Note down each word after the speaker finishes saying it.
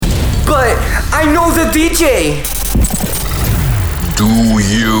I know the DJ. Do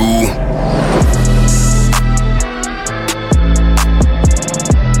you?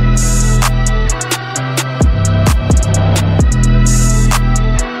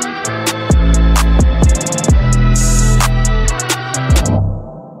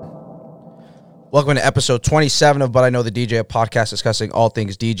 Welcome to episode 27 of But I Know the DJ, a podcast discussing all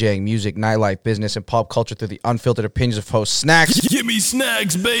things DJing, music, nightlife, business, and pop culture through the unfiltered opinions of host Snacks. Give me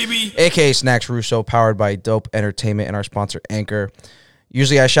snacks, baby. AKA Snacks Russo, powered by Dope Entertainment and our sponsor Anchor.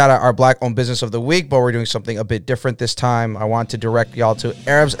 Usually I shout out our black-owned business of the week, but we're doing something a bit different this time. I want to direct y'all to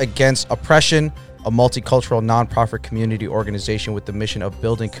Arabs Against Oppression, a multicultural nonprofit community organization with the mission of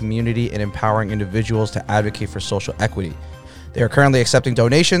building community and empowering individuals to advocate for social equity. They are currently accepting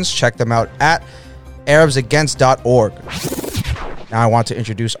donations. Check them out at arabsagainst.org. Now I want to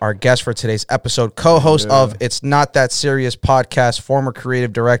introduce our guest for today's episode, co-host of It's Not That Serious podcast, former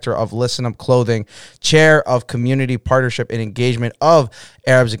creative director of Listen Up Clothing, chair of community partnership and engagement of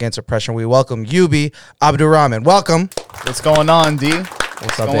Arabs Against Oppression. We welcome Yubi Abdurrahman. Welcome. What's going on, D?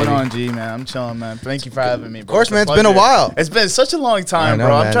 What's up, going baby? on, G, man? I'm chilling, man. Thank you for having me, bro. Of course, man. It's been a while. It's been such a long time, know,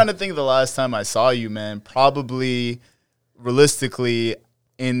 bro. man. I'm trying to think of the last time I saw you, man. Probably, realistically,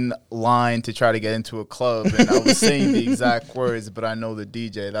 in line to try to get into a club, and I was saying the exact words, but I know the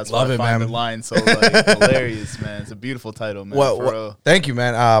DJ. That's why I find the line so hilarious, man. It's a beautiful title, man. Well, thank you,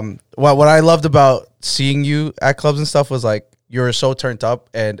 man. What I loved about seeing you at clubs and stuff was like you were so turned up,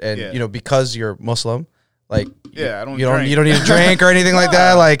 and you know, because you're Muslim, like I don't you don't need a drink or anything like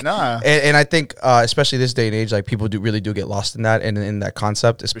that, like nah. And I think especially this day and age, like people really do get lost in that and in that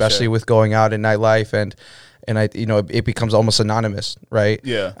concept, especially with going out in nightlife and it becomes almost synonymous, right?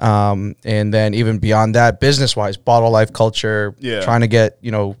 Yeah. And then even beyond that, business wise, bottle life culture, trying to get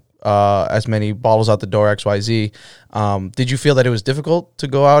as many bottles out the door, XYZ. Did you feel that it was difficult to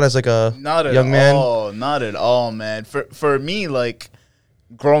go out as like a young man? Not at all, man. For me, like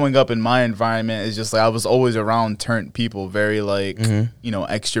growing up in my environment is just like I was always around turned people, very like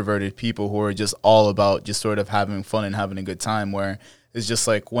extroverted people who are just all about just sort of having fun and having a good time. Where it's just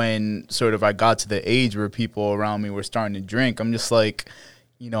like when sort of I got to the age where people around me were starting to drink, I'm just like,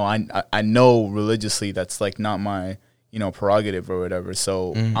 I know religiously that's like not my, prerogative or whatever.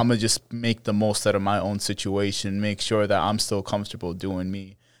 So I'm going to just make the most out of my own situation, make sure that I'm still comfortable doing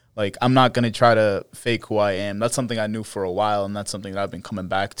me. Like, I'm not going to try to fake who I am. That's something I knew for a while, and that's something that I've been coming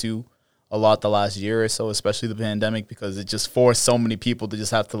back to a lot the last year or so, especially the pandemic, because it just forced so many people to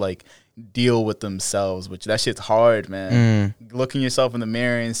just have to, like, deal with themselves, which that shit's hard, man. Looking yourself in the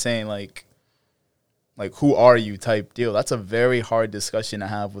mirror and saying, like, who are you type deal. That's a very hard discussion to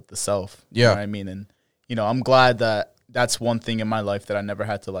have with the self. Yeah. You know what I mean? And, I'm glad that that's one thing in my life that I never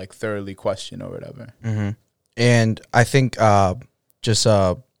had to, like, thoroughly question or whatever. And I think just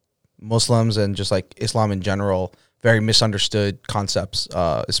Muslims and just like Islam in general, very misunderstood concepts,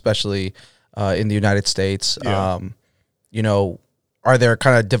 especially in the United States. Yeah. Are there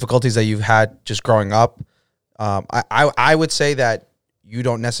kind of difficulties that you've had just growing up? I would say that you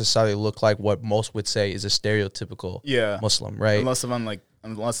don't necessarily look like what most would say is a stereotypical Muslim, right? Unless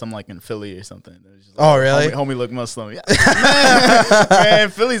I'm like in Philly or something. Just like, really? Homie look Muslim. Yeah.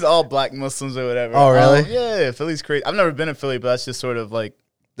 Man, Philly's all black Muslims or whatever. Oh, really? Yeah, Philly's crazy. I've never been in Philly, but that's just sort of like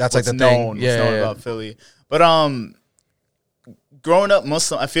that's like the known, thing. Yeah, about Philly. But growing up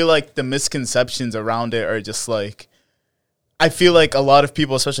Muslim, I feel like the misconceptions around it are just like, I feel like a lot of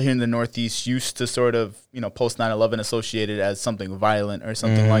people, especially here in the Northeast, used to sort of, post 9/11 associate it as something violent or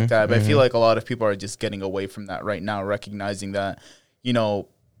something like that. But I feel like a lot of people are just getting away from that right now, recognizing that,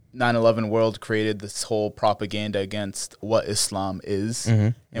 9/11 world created this whole propaganda against what Islam is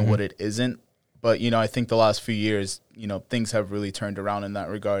and what it isn't. But, I think the last few years, things have really turned around in that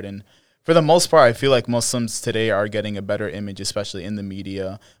regard. And for the most part, I feel like Muslims today are getting a better image, especially in the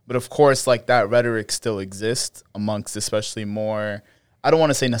media. But of course, like that rhetoric still exists amongst especially more, I don't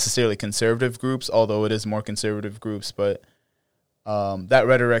want to say necessarily conservative groups, although it is more conservative groups, but that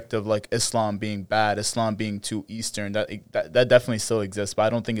rhetoric of like Islam being bad, Islam being too Eastern, that definitely still exists. But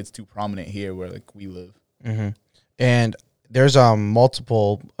I don't think it's too prominent here where like we live. And there's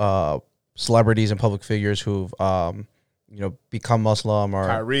multiple celebrities and public figures who've become Muslim or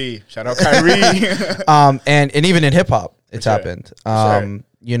Kyrie. Shout out Kyrie. and even in hip hop, it's happened.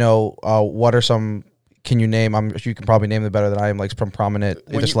 What are some? Can you name? I'm sure you can probably name them better than I am. Like from prominent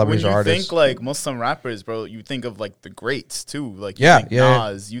either celebrities or artists. When you think like Muslim rappers, bro, you think of like the greats too. Like you think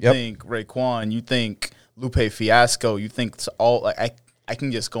Nas, you think Raekwon, you think Lupe Fiasco, you think it's all like I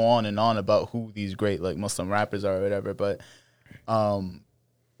can just go on and on about who these great like Muslim rappers are or whatever. But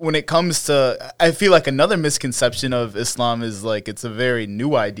when it comes to, I feel like another misconception of Islam is like it's a very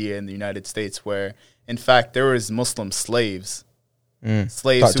new idea in the United States where, in fact, there was Muslim slaves.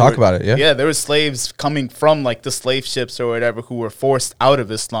 Slaves Talk about it, yeah. Yeah, there were slaves coming from like the slave ships or whatever who were forced out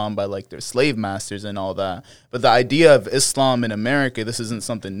of Islam by like their slave masters and all that. But the idea of Islam in America, this isn't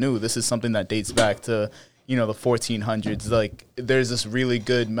something new. This is something that dates back to, you know, the 1400s. Like there's this really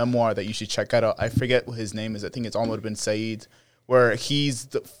good memoir that you should check out. I forget what his name is. I think it's Ahmad bin Said, where he's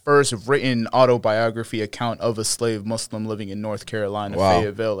the first written autobiography account of a slave Muslim living in North Carolina,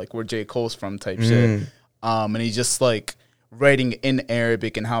 Fayetteville, like where J. Cole's from type shit. And he's just like writing in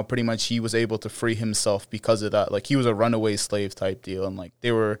Arabic and how pretty much he was able to free himself because of that. Like he was a runaway slave type deal, and like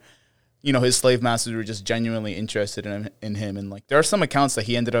they were, you know, his slave masters were just genuinely interested in him. And like there are some accounts that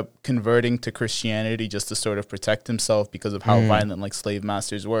he ended up converting to Christianity just to sort of protect himself because of how violent like slave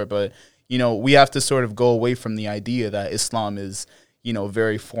masters were. But, you know, we have to sort of go away from the idea that Islam is, you know,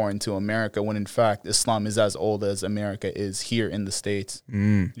 very foreign to America, when in fact Islam is as old as America is here in the States.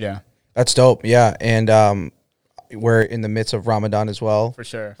 Yeah. That's dope. Yeah. And we're in the midst of Ramadan as well. For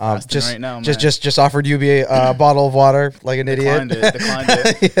sure. Fasting right now, man. Just offered you a bottle of water like an idiot. Declined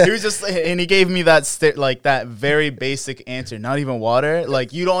it. Yeah. He was just, and he gave me that that very basic answer. Not even water.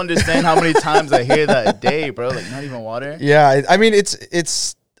 Like you don't understand how many times I hear that a day, bro. Like not even water. Yeah. I mean, it's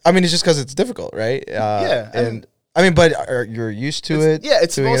just because it's difficult, right? But you're used to it. Yeah,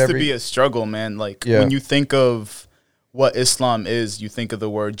 it's supposed to be a struggle, man. Like when you think of what Islam is, you think of the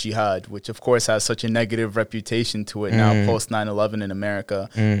word jihad, which of course has such a negative reputation to it now post 9/11 in America.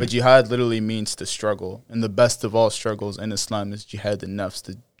 But jihad literally means to struggle. And the best of all struggles in Islam is jihad an-nafs,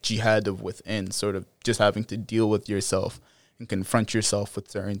 the jihad of within, sort of just having to deal with yourself and confront yourself with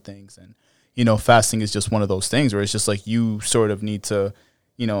certain things. And, you know, fasting is just one of those things where it's just like you sort of need to,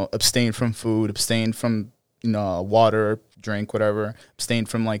 you know, abstain from food, abstain from, you know, water, drink, whatever, abstain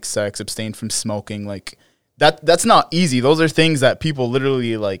from like sex, abstain from smoking, like that's not easy. Those are things that people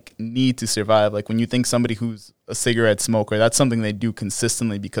literally like need to survive. Like when you think somebody who's a cigarette smoker, that's something they do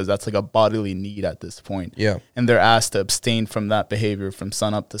consistently because that's like a bodily need at this point. Yeah. And they're asked to abstain from that behavior from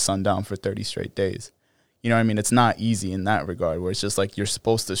sun up to sundown for 30 straight days. You know what I mean? It's not easy in that regard where it's just like you're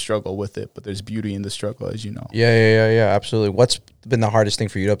supposed to struggle with it, but there's beauty in the struggle, as you know. Yeah, absolutely. What's been the hardest thing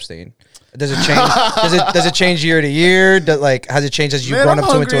for you to abstain? Does it change? does it change year to year? Has it changed as you've grown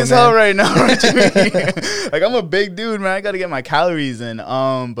up to into a man? I'm hungry as hell right now. Like I'm a big dude, man. I got to get my calories in.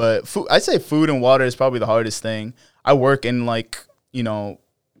 But I'd say food and water is probably the hardest thing. I work in like, you know,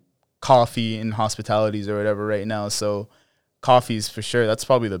 coffee and hospitalities or whatever right now, so coffees for sure. That's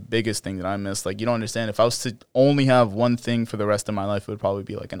probably the biggest thing that I miss. Like you don't understand. If I was to only have one thing for the rest of my life, it would probably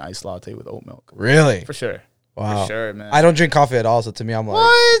be like an iced latte with oat milk. Really? For sure. Wow. For sure, man. I don't drink coffee at all, so to me, I'm like,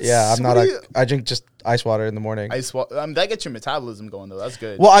 what? Yeah, I'm not. I drink just ice water in the morning. Ice water. That gets your metabolism going though. That's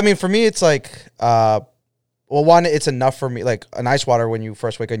good. Well, I mean, for me, it's like, one, it's enough for me. Like an ice water when you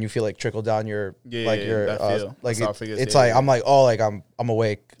first wake up, and you feel like trickle down your it's like I'm like, oh, like I'm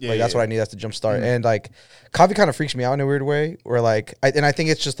awake. Like that's what I need. That's the jump start. And like coffee kind of freaks me out in a weird way. Where like, I think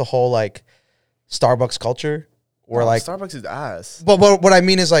it's just the whole like Starbucks culture. Where like Starbucks is ass. But what I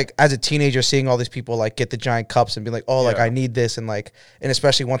mean is like as a teenager seeing all these people like get the giant cups and be like, oh, like I need this, and like, and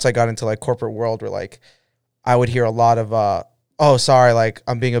especially once I got into like corporate world where like I would hear a lot of oh, sorry, like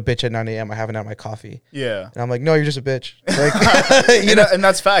I'm being a bitch at 9 a.m. I haven't had my coffee. Yeah. And I'm like, no, you're just a bitch. Like, you know, and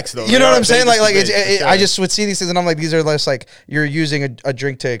that's facts though. You know what I'm saying? Like I just would see these things and I'm like, these are less like you're using a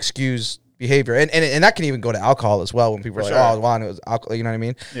drink to excuse behavior, and that can even go to alcohol as well when people are like, oh, well, it was alcohol, you know what I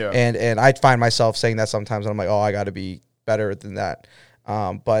mean? Yeah. And I find myself saying that sometimes, and I'm like, oh, I got to be better than that.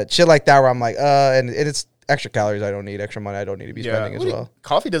 But shit like that where I'm like, and it's extra calories I don't need, extra money I don't need to be spending as well.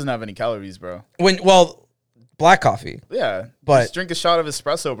 Coffee doesn't have any calories, bro. Black coffee. Yeah. But just drink a shot of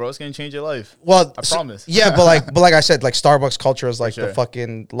espresso, bro. It's going to change your life. Well, I promise. Yeah, but like I said, like Starbucks culture is like the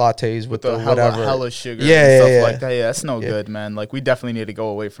fucking lattes with the whatever. Hella sugar and stuff like that. Yeah, that's no good, man. Like we definitely need to go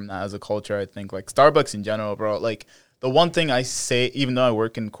away from that as a culture, I think. Like Starbucks in general, bro. Like the one thing I say, even though I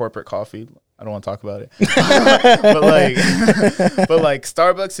work in corporate coffee, I don't want to talk about it. but like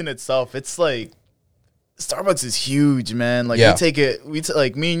Starbucks in itself, it's like Starbucks is huge, man. Like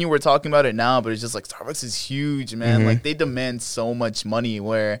like me and you were talking about it now, but it's just like Starbucks is huge, man. Like they demand so much money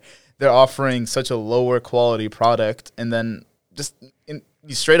where they're offering such a lower quality product, and then just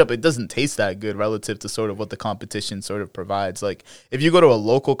straight up, it doesn't taste that good relative to sort of what the competition sort of provides. Like if you go to a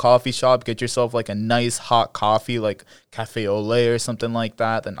local coffee shop, get yourself like a nice hot coffee, like Cafe Olé or something like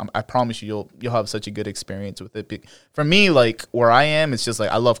that, then I promise you'll have such a good experience with it. For me, like where I am, it's just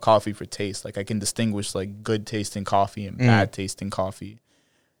like I love coffee for taste. Like I can distinguish like good tasting coffee and bad tasting coffee.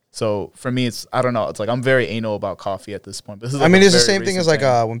 So for me, I don't know. It's like I'm very anal about coffee at this point. This is I mean, it's the same thing as like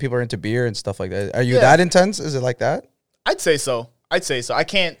when people are into beer and stuff like that. Are you that intense? Is it like that? I'd say so. I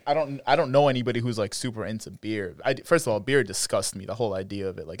don't know anybody who's like super into beer. First of all, beer disgusts me. The whole idea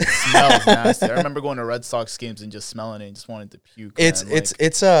of it, like, it smells nasty. I remember going to Red Sox games and just smelling it and just wanted to puke.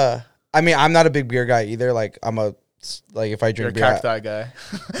 I mean, I'm not a big beer guy either. Like, if I drink beer, cacti guy.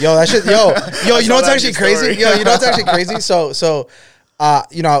 Yo, that shit. Yo, you know what's actually crazy? Yo, you know what's actually crazy? So,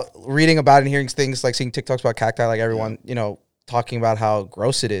 reading about it and hearing things, like seeing TikToks about cacti, like everyone, talking about how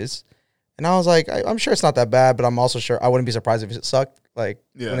gross it is. And I was like, I'm sure it's not that bad, but I'm also sure I wouldn't be surprised if it sucked. Like,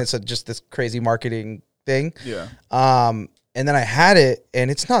 when it's just this crazy marketing thing. Yeah. And then I had it, and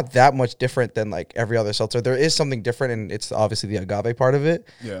it's not that much different than like every other seltzer. There is something different, and it's obviously the agave part of it.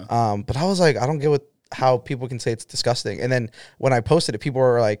 Yeah. But I was like, I don't get how people can say it's disgusting. And then when I posted it, people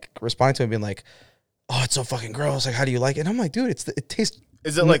were like responding to it, being like, "Oh, it's so fucking gross. Like, how do you like it?" And I'm like, dude, it tastes.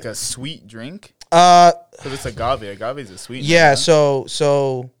 Is it like a sweet drink? Because it's agave. Agave is a sweet. Yeah.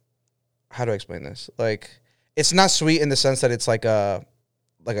 So how do I explain this? Like, it's not sweet in the sense that it's like a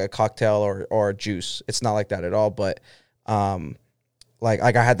cocktail or a juice. It's not like that at all. But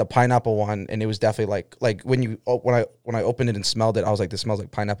like I had the pineapple one, and it was definitely like when I opened it and smelled it, I was like, this smells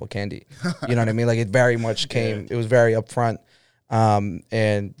like pineapple candy. You know what I mean? Like, it very much came. It was very upfront.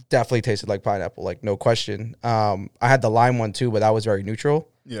 And definitely tasted like pineapple, like, no question. I had the lime one too, but that was very neutral.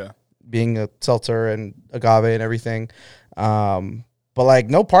 Yeah. Being a seltzer and agave and everything. But like,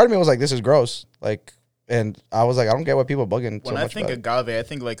 no part of me was like, this is gross. Like, and I was like, I don't get why people bugging so much. When I think agave, I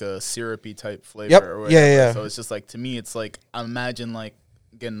think like a syrupy type flavor. Yep. Or whatever. Yeah. So it's just like, to me, it's like, I imagine like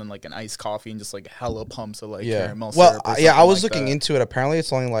getting like an iced coffee and just like hella pumps of like caramel syrup. Well, I was looking into it. Apparently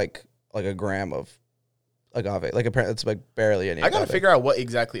it's only like a gram of agave. Like, apparently it's like barely any. I gotta figure out what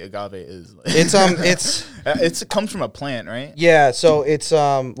exactly agave is. It comes from a plant, right? Yeah, so it's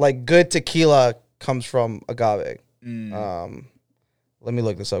like good tequila comes from agave. Let me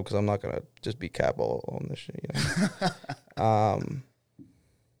look this up because I'm not gonna just be capo on this shit.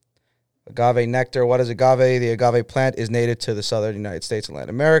 Agave nectar. What is agave? The agave plant is native to the southern United States and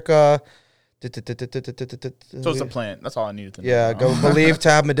Latin America. So it's a plant. That's all I needed to know. Yeah, believed to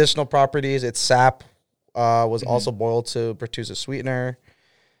have medicinal properties. Its sap was also boiled to produce a sweetener.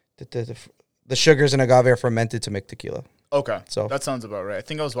 The sugars in agave are fermented to make tequila. Okay, so that sounds about right. I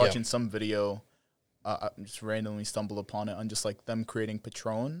think I was watching some video. I just randomly stumbled upon it on just like them creating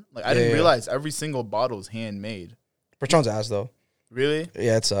Patron. Like, I didn't realize every single bottle is handmade. Patron's ass though. Really?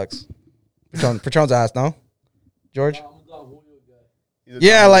 Yeah, it sucks. Patron's ass, no, George.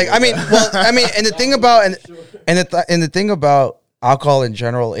 Yeah, like, I mean, and the thing about and the thing about alcohol in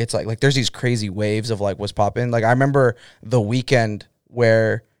general, it's like there's these crazy waves of like what's popping. Like, I remember the weekend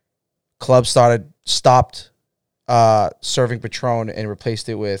where clubs stopped serving Patron and replaced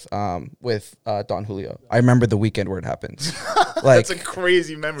it with Don Julio. I remember the weekend where it happened. Like, that's a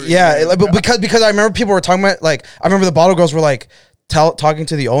crazy memory. Yeah, but because I remember people were talking about, like, I remember the bottle girls were like talking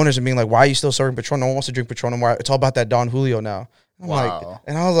to the owners and being like, "Why are you still serving Patron? No one wants to drink Patron anymore. It's all about that Don Julio now." Like,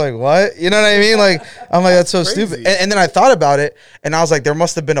 and I was like, what? You know what I mean? Like, I'm like, that's so stupid. And then I thought about it, and I was like, there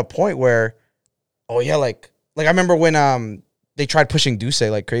must have been a point where, oh yeah, like I remember when they tried pushing Douce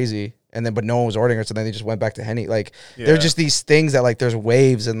like crazy, and then but no one was ordering it, so then they just went back to Henny. Like, there's just these things that, like, there's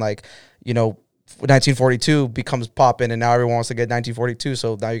waves, and like, 1942 becomes popping, and now everyone wants to get 1942.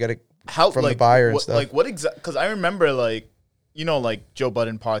 So now you got to from the buyer and stuff. Like, what exactly? Because I remember like, like Joe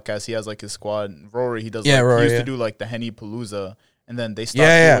Budden podcast, he has like his squad. Rory, he does. Rory, he used to do like the Henny Palooza. And then they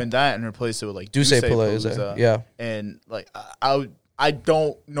stopped doing that and replaced it with like Douce Palooza. Yeah. And like I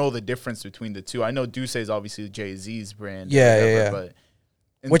don't know the difference between the two. I know Douce is obviously Jay-Z's brand. Yeah. But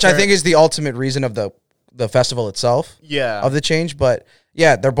which I think is the ultimate reason of the festival itself. Yeah. Of the change. But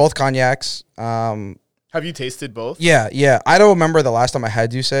yeah, they're both cognacs. Have you tasted both? Yeah. I don't remember the last time I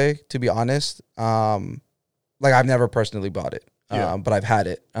had Douce, to be honest. Like, I've never personally bought it. But I've had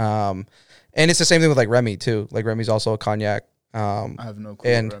it. And it's the same thing with like Remy too. Like, Remy's also a cognac. I have no clue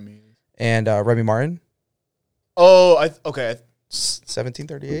what Remy is. And Remy Martin. Oh, okay.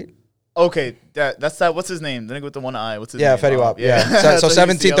 1738. Okay, that's that. What's his name? The nigga with the one eye. What's his name? Fetty Wap. Yeah. So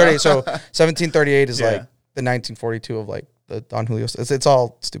 1738. So 1738 is like the 1942 of like the Don Julio. It's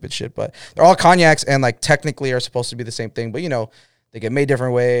all stupid shit, but they're all cognacs and like technically are supposed to be the same thing, but they get made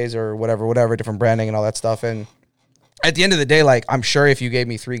different ways or whatever, different branding and all that stuff. And at the end of the day, like, I'm sure if you gave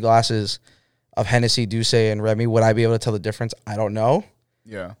me 3 glasses of Hennessy, Douce, and Remy, would I be able to tell the difference? I don't know.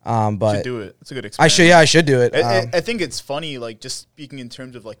 Yeah. But you should do it. It's a good experience. I should do it. I think it's funny, like, just speaking in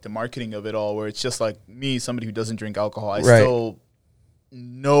terms of like the marketing of it all, where it's just like me, somebody who doesn't drink alcohol, I still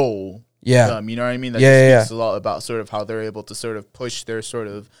know Yeah. You know what I mean? That speaks a lot about sort of how they're able to sort of push their sort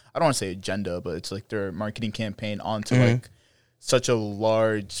of, I don't want to say agenda, but it's like their marketing campaign onto like such a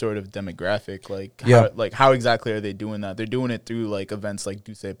large sort of demographic. Like, how exactly are they doing that? They're doing it through like events like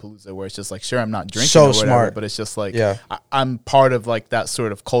Duce Palooza, where it's just like, sure, I'm not drinking so or whatever, smart, but it's just like, I'm part of like that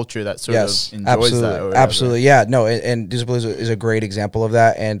sort of culture that sort of enjoys absolutely. that. Or absolutely. Yeah. No. And Duce Palooza is a great example of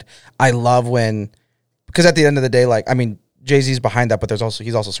that. And I love because at the end of the day, like, I mean, Jay-Z's behind that, but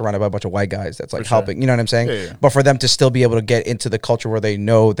he's also surrounded by a bunch of white guys that's like helping, you know what I'm saying? Yeah. But for them to still be able to get into the culture where they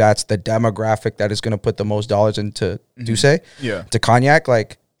know that's the demographic that is going to put the most dollars into Duce, to Cognac,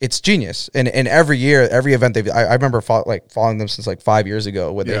 like, it's genius. And every year, every event I remember following them since like 5 years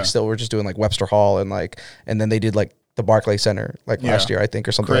ago when they still were just doing like Webster Hall and then they did like the Barclays Center like last year, I think,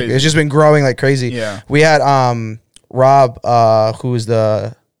 or something like that. It's just been growing like crazy. Yeah. We had Rob, who's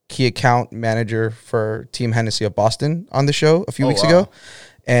the key account manager for Team Hennessy of Boston on the show a few weeks ago.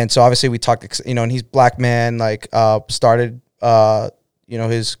 And so obviously we talked, and he's black man, like started,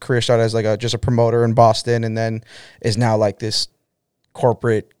 his career started as like just a promoter in Boston, and then is now like this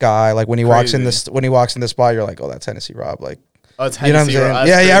corporate guy. Like when he walks in the spot, you're like, oh, that's Hennessy Rob. Like, oh, it's you know what I'm Hennessy saying? Rob.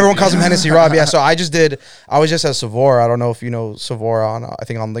 Yeah, everyone calls him Hennessy Rob. Yeah, so I was just at Savor. I don't know if you know Savor I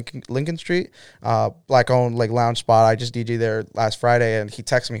think on Lincoln Street, black owned like lounge spot. I just DJ there last Friday, and he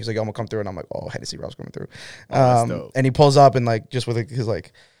texted me. He's like, I'm gonna come through, and I'm like, oh, Hennessy Rob's coming through. That's dope. And he pulls up and like just with his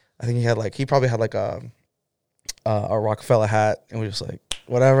like, I think he probably had like a Rockefeller hat, and we're just like,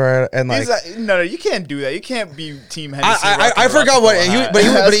 whatever. And like, no, you can't do that. You can't be Team Hennessy. I forgot what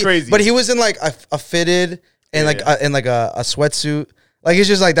but he was in like a fitted and like a sweatsuit. Like it's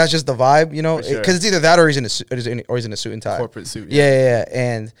just like that's just the vibe, you know, because it's either that or he's in a suit and tie, corporate suit. Yeah.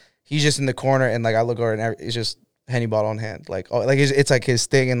 And he's just in the corner, and like I look over and it's just Henny bottle in hand, like it's like his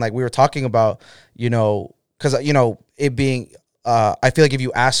thing. And like we were talking about, because it being, I feel like if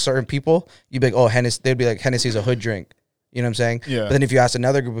you ask certain people, you'd be like, oh, Hennessy, they'd be like, Hennessy's a hood drink, you know what I'm saying? Yeah. But then if you ask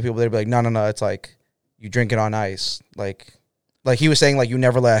another group of people, they'd be like, no, it's like you drink it on ice, like he was saying, like you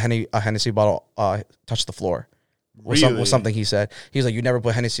never let a Hennessy bottle touch the floor. Was something he said. He was like, you never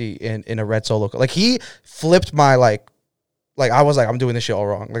put Hennessy in a red Solo. Like he flipped my like I was like, I'm doing this shit all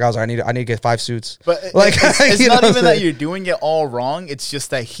wrong. Like I was like, I need to get 5 suits. But like it's not even that you're doing it all wrong. It's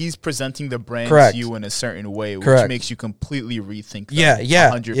just that he's presenting the brand to you in a certain way, which makes you completely rethink that. Yeah,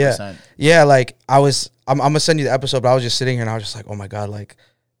 100%. Yeah, like I'm gonna send you the episode, but I was just sitting here and I was just like, oh my God, like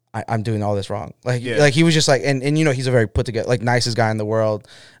I'm doing all this wrong. Like he was just like, and he's a very put together, like nicest guy in the world.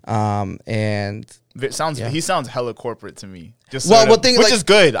 And he sounds hella corporate to me. Just which is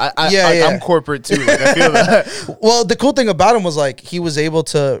good. I'm corporate too. Like, I feel that. Well, the cool thing about him was like he was able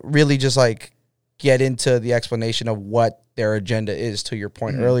to really just like get into the explanation of what their agenda is. To your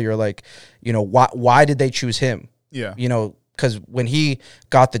point earlier, like why did they choose him? Yeah, because when he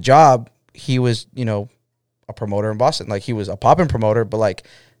got the job, he was a promoter in Boston. Like he was a poppin' promoter, but like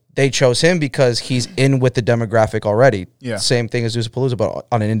they chose him because he's in with the demographic already. Yeah. Same thing as Duce Palooza, but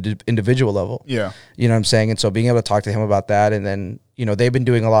on an individual level. Yeah. You know what I'm saying? And so being able to talk to him about that, and then, they've been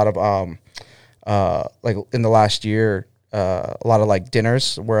doing a lot of, like in the last year, a lot of like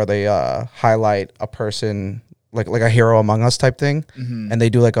dinners where they highlight a person, like a hero among us type thing. Mm-hmm. And they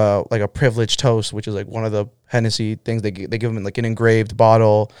do like a privileged toast, which is like one of the Hennessy things. They give them like an engraved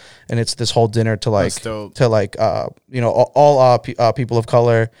bottle, and it's this whole dinner to like all people of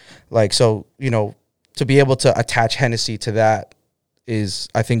color. Like, so, to be able to attach Hennessy to that is,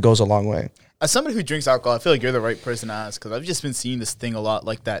 I think, goes a long way. As somebody who drinks alcohol, I feel like you're the right person to ask, because I've just been seeing this thing a lot,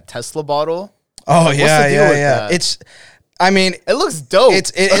 like that Tesla bottle. Oh, like, yeah, what's the deal with that? It's, I mean, it looks dope.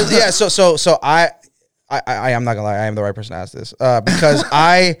 Yeah. So I am not gonna lie, I am the right person to ask this, because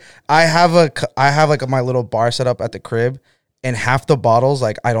I have like my little bar set up at the crib, and half the bottles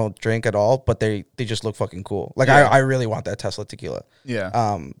like I don't drink at all, but they just look fucking cool. Like I really want that Tesla tequila.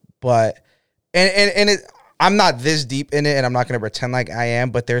 Yeah. But and it, I'm not this deep in it, and I'm not gonna pretend like I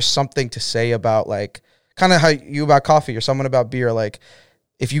am, but there's something to say about like kind of how you about coffee or someone about beer. Like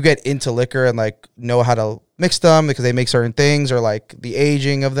if you get into liquor and like know how to mix them because they make certain things, or like the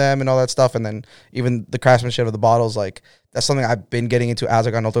aging of them and all that stuff, and then even the craftsmanship of the bottles, like that's something I've been getting into as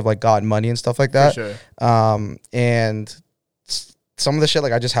I got older, like God and money and stuff like that. For sure. And some of the shit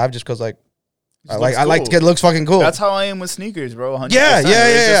like I just have just because like I like to get, it looks fucking cool. That's how I am with sneakers, bro. 100%.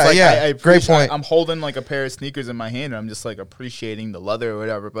 Yeah. Great point. I'm holding like a pair of sneakers in my hand, and I'm just like appreciating the leather or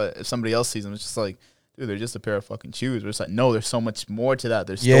whatever. But if somebody else sees them, it's just like, dude, they're just a pair of fucking shoes. But it's like, no, there's so much more to that.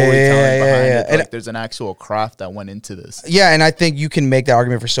 There's storytelling behind it. Like, there's an actual craft that went into this. Yeah, and I think you can make that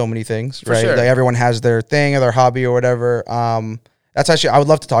argument for so many things, right? Sure. Like everyone has their thing or their hobby or whatever. That's actually, I would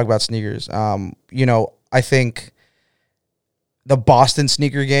love to talk about sneakers. I think the Boston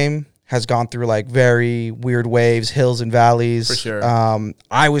sneaker game has gone through like very weird waves, hills and valleys. For sure.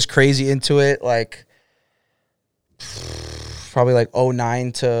 I was crazy into it, like probably like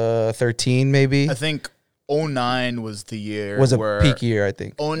 09 to 13, maybe. I think 09 was the year. Was a where peak year, I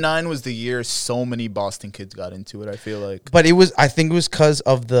think. 09 was the year so many Boston kids got into it, I feel like. But I think it was because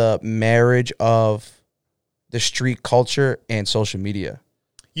of the marriage of the street culture and social media.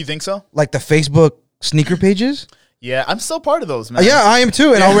 You think so? Like the Facebook sneaker pages. Yeah, I'm still part of those, man. Yeah, I am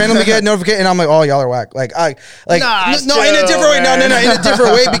too, and I'll randomly get a notification, and I'm like, "Oh, y'all are whack." Like, no, in a different way. No, in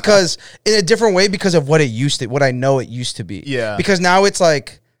a different way because of what it used to, what I know it used to be. Yeah. Because now it's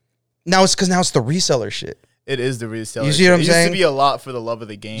like, now it's the reseller shit. It is the reseller. You see what I'm saying? It used to be a lot for the love of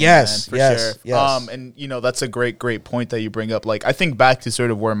the game. Yes, man, for sure. yes. And that's a great point that you bring up. Like, I think back to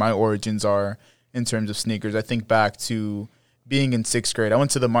sort of where my origins are in terms of sneakers. I think back to being in 6th grade. I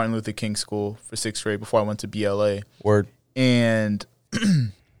went to the Martin Luther King School for 6th grade before I went to BLA. Word. And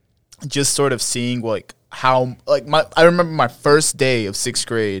just sort of seeing like how like I remember my first day of 6th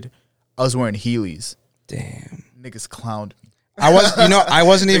grade, I was wearing Heelys. Damn. Niggas clowned me. I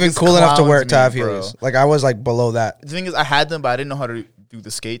wasn't even cool enough to wear clowned me, Heelys. Like I was like below that. The thing is, I had them, but I didn't know how to do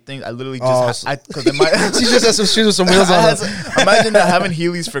the skate thing. I literally just because she just has some shoes with some wheels on them. Imagine having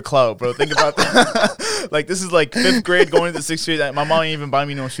Heelys for clout, bro. Think about that. Like this is like 5th grade going into 6th grade. My mom didn't even buy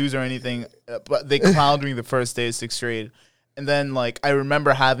me no shoes or anything, but they clowned me the first day of 6th grade. And then like I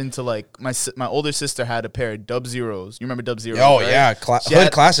remember having to like my older sister had a pair of Dub Zeros. You remember Dub Zeros? Oh right? Yeah, Hood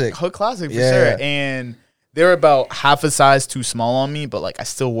Classic. Hood Classic for sure. And they were about half a size too small on me, but like I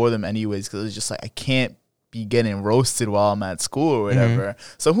still wore them anyways because it was just like I can't be getting roasted while I'm at school or whatever.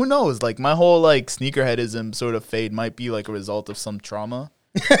 Mm-hmm. So who knows? Like my whole like sneakerheadism sort of fade might be like a result of some trauma.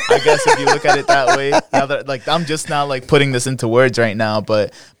 I guess if you look at it that way. Now that like I'm just now like putting this into words right now,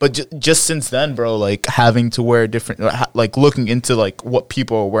 but just since then, bro, like having to wear different, like looking into like what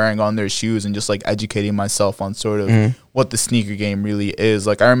people are wearing on their shoes and just like educating myself on sort of what the sneaker game really is.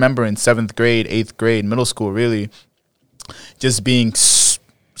 Like I remember in 7th grade, 8th grade, middle school, really just being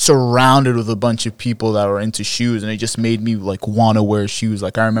surrounded with a bunch of people that were into shoes, and it just made me like want to wear shoes.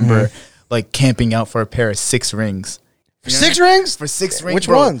 Like I remember like camping out for a pair of 6 rings. For 6 rings? For 6 rings. Which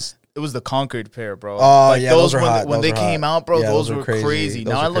bro. ones? It was the Concord pair, bro. Oh, like yeah, those were hot. When they came out, bro, yeah, those were crazy.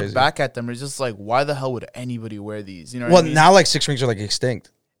 Now I look crazy. back at them, it's just like, why the hell would anybody wear these? You know what I mean? Now like 6 rings are like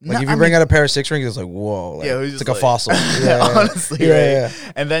extinct. Like if you bring out a pair of 6 rings, it's like, whoa. Like, it's like a fossil. Honestly, right? Yeah.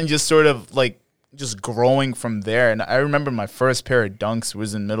 And then just sort of like just growing from there. And I remember my first pair of Dunks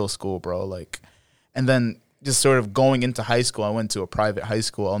was in middle school, bro. Like, and then just sort of going into high school, I went to a private high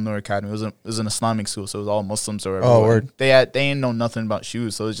school, Al Noor Academy. It was an Islamic school, so it was all Muslims or whatever. Oh, word. They ain't know nothing about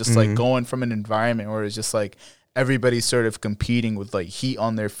shoes, so it was just like going from an environment where it's just like everybody's sort of competing with like heat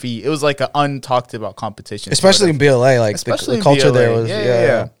on their feet. It was like an untalked about competition, especially in BLA. Like the culture there was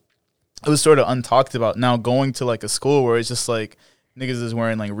yeah. It was sort of untalked about. Now going to like a school where it's just like niggas is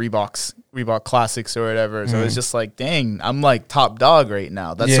wearing like Reebok Classics or whatever. So it's just like, dang, I'm like top dog right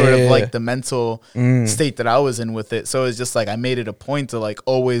now. That's sort of like the mental state that I was in with it. So it's just like I made it a point to like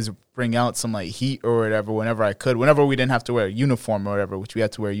always bring out some like heat or whatever whenever I could. Whenever we didn't have to wear a uniform or whatever, which we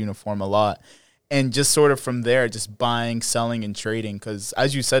had to wear a uniform a lot. And just sort of from there, just buying, selling, and trading. Because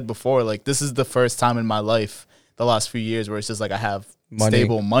as you said before, like this is the first time in my life, the last few years, where it's just like I have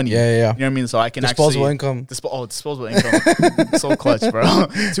stable money. Yeah. You know what I mean? So I can disposable income. Disposable income. So clutch, bro.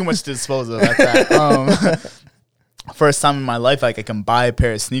 Too much to dispose of at that. First time in my life, like I can buy a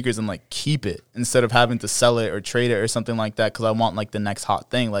pair of sneakers and like keep it instead of having to sell it or trade it or something like that because I want like the next hot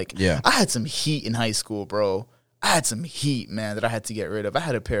thing. Like I had some heat in high school, bro. I had some heat, man, that I had to get rid of. I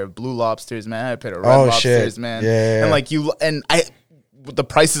had a pair of Blue Lobsters, man. I had a pair of Red Lobsters, man. Yeah. And like the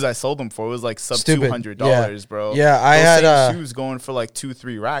prices I sold them for was like sub $200, bro. Yeah, I had shoes going for like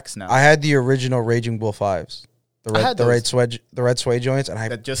 2-3 racks now. I had the original Raging Bull 5s, the red suede joints, and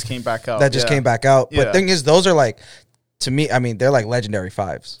that just came back out. But thing is, those are like, to me, I mean, they're like legendary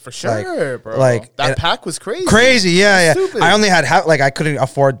 5s for sure, bro. Like that pack was crazy. Stupid. I only had I couldn't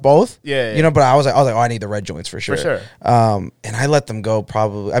afford both. Yeah. You know, but I was like, oh, I need the red joints for sure. For sure. And I let them go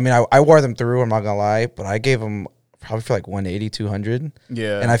probably. I mean, I wore them through. I'm not gonna lie, but I gave them probably for like 180, 200.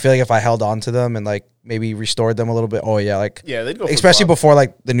 Yeah. And I feel like if I held on to them and like maybe restored them a little bit, they'd go especially before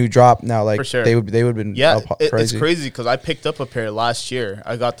like the new drop. Now, like for sure. they would have been crazy. It's crazy because I picked up a pair last year.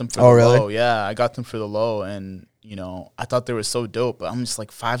 I got them for the low. Yeah, I got them for the low, and you know I thought they were so dope. But I'm just like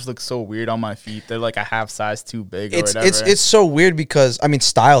 5s look so weird on my feet. They're like a half size too big. It's so weird because I mean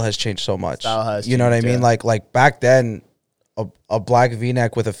style has changed so much. Style has. You know what I mean? Like back then. a black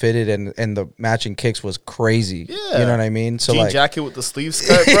V-neck with a fitted and the matching kicks was crazy. Yeah. You know what I mean? So jean like jacket with the sleeve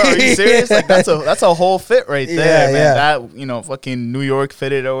skirt, bro. Are you serious? Like that's a whole fit right there, man. That fucking New York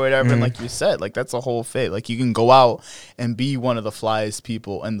fitted or whatever. And like you said, like that's a whole fit. Like you can go out and be one of the flyest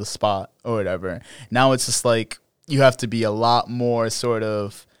people in the spot or whatever. Now it's just like you have to be a lot more sort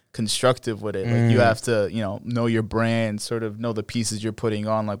of constructive with it. Like you have to, know your brand, sort of know the pieces you're putting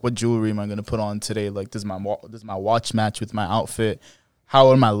on. Like what jewelry am I going to put on today? Like does my watch match with my outfit? How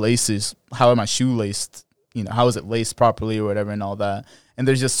are my laces? How are my shoe laced? How is it laced properly or whatever and all that. And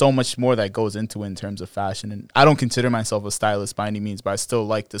there's just so much more that goes into it in terms of fashion. And I don't consider myself a stylist by any means, but I still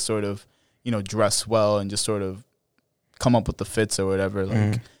like to sort of, dress well and just sort of come up with the fits or whatever.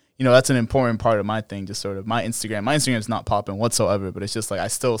 Like, that's an important part of my thing, just sort of my Instagram. My Instagram's not popping whatsoever, but it's just like I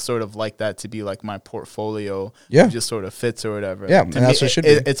still sort of like that to be like my portfolio. Yeah. Just sort of fits or whatever. Yeah, Like, and to that's me, what it should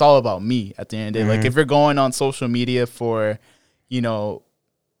be. It's all about me at the end of the day. Like if you're going on social media for,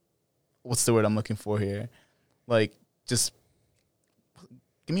 what's the word I'm looking for here? Like just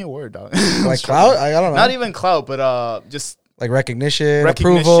give me a word, dog. like clout? I don't know. Not even clout, but just like recognition,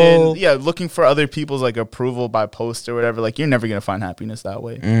 approval. Yeah, looking for other people's like approval by post or whatever. Like you're never gonna find happiness that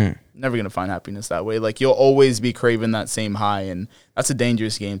way. Never gonna find happiness that way. Like you'll always be craving that same high, and that's a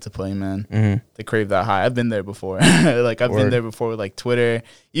dangerous game to play, man. To crave that high. I've been there before. Like I've been there before with like Twitter,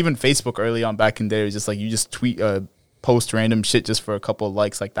 even Facebook early on back in the day. It was just like you just tweet post random shit just for a couple of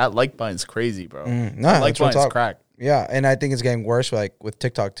likes. Like that like button's crazy, bro. Like button's crack. Yeah, and I think it's getting worse like with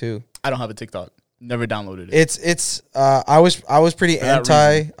TikTok too. I don't have a TikTok. Never downloaded it. It's I was pretty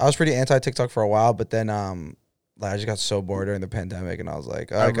anti TikTok for a while, but then I just got so bored during the pandemic, and I was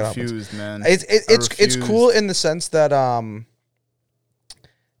like, I refused, man. It's cool in the sense that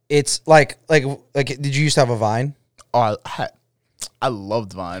it's like did you used to have a Vine? Oh, I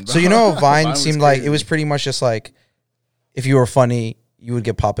loved Vine, bro. So Vine seemed crazy. like it was pretty much just like if you were funny, you would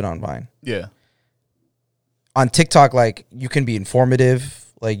get popping on Vine. Yeah. On TikTok, like you can be informative.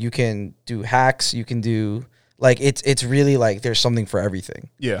 Like you can do hacks, you can do like it's really like there's something for everything.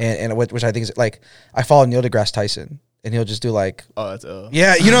 Yeah, and which I think is like I follow Neil deGrasse Tyson, and he'll just do like that's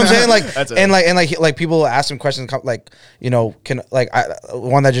yeah, you know what I'm saying, like and people ask him questions like can like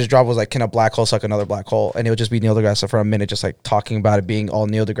one that just dropped was like can a black hole suck another black hole, and it'll just be Neil deGrasse for a minute just like talking about it being all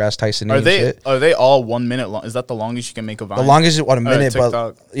Neil deGrasse Tyson. Are they all 1 minute long? Is that the longest you can make a Vine? The longest is 1 minute,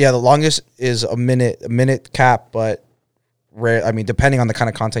 but yeah, the longest is a minute cap, but. Rare. I mean, depending on the kind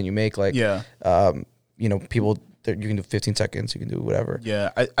of content you make, like, people, you can do 15 seconds, you can do whatever.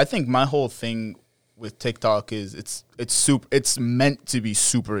 Yeah, I think my whole thing with TikTok is it's meant to be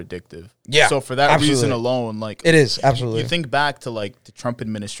super addictive. Yeah. So for that reason alone, like it is absolutely. You think back to like the Trump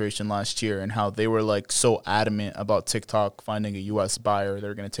administration last year and how they were like so adamant about TikTok finding a U.S. buyer,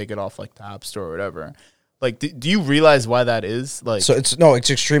 they're going to take it off like the App Store or whatever. Like, do you realize why that is? Like, so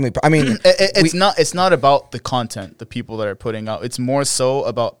it's extremely. I mean, it's not about the content, the people that are putting out. It's more so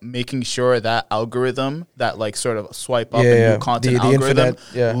about making sure that algorithm, that like sort of swipe up and new content algorithm,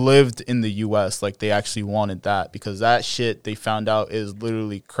 lived in the U.S. Like they actually wanted that because that shit they found out is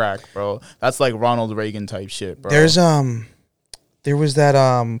literally crack, bro. That's like Ronald Reagan type shit, bro. There was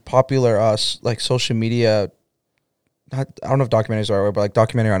that popular like social media. I don't know if documentaries are, but like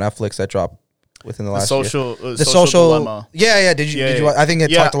documentary on Netflix that dropped. Within the last year. The social dilemma. Yeah. Did you I think it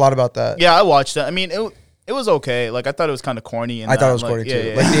talked a lot about that. Yeah, I watched that. I mean, it was okay. Like I thought it was kind of corny. I thought it was corny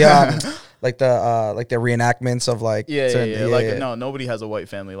too. Like the reenactments of like no, nobody has a white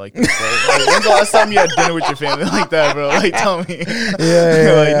family like this. Like, when's the last time you had dinner with your family like that, bro? Like tell me.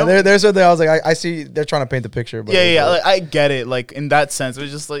 There's something I was like, I see they're trying to paint the picture. But like, I get it. Like in that sense, it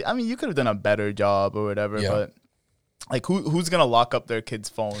was just like I mean, you could have done a better job or whatever, but. Like, who's going to lock up their kid's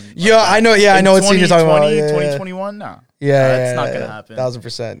phone? Like I know. Yeah, I know what scene you're talking about. 2021? No. That's not going to happen.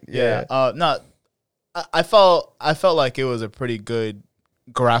 1,000%. Yeah. I felt like it was a pretty good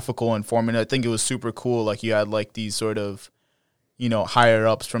graphical and informative. I think it was super cool. Like, you had, like, these sort of, higher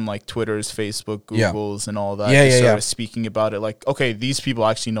ups from, like, Twitter's, Facebook, Google's, and all that. Sort of speaking about it. Like, okay, these people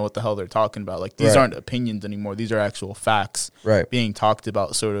actually know what the hell they're talking about. Like, these aren't opinions anymore. These are actual facts being talked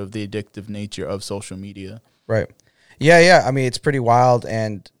about, sort of the addictive nature of social media. Right. Yeah. I mean, it's pretty wild,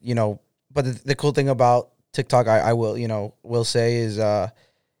 and but the cool thing about TikTok, I will say is, how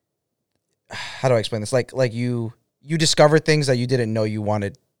do I explain this? Like you discover things that you didn't know you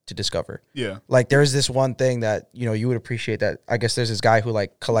wanted to discover. Yeah. Like there's this one thing that you would appreciate. That I guess there's this guy who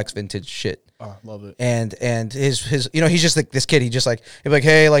like collects vintage shit. Oh, love it. And his he's just like this kid. He just like he'd be like,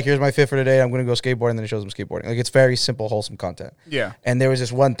 hey, like here's my fit for today. I'm gonna go skateboard, and then he shows him skateboarding. Like it's very simple, wholesome content. Yeah. And there was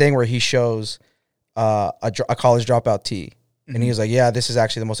this one thing where he shows. A college dropout tee, And he was like, yeah, this is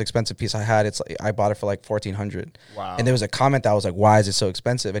actually the most expensive piece I had. It's like, I bought it for like $1,400. Wow. And there was a comment that was like, why is it so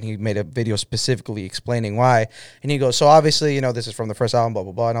expensive? And he made a video specifically explaining why. And he goes, so obviously, you know, this is from the first album, blah,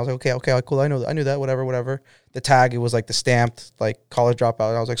 blah, blah. And I was like, okay, cool. I knew that, whatever. The tag, it was like the stamped, like college dropout.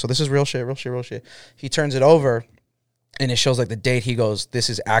 And I was like, so this is real shit. He turns it over and it shows like the date. He goes, this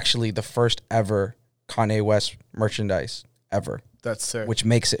is actually the first ever Kanye West merchandise ever. That's sick. Which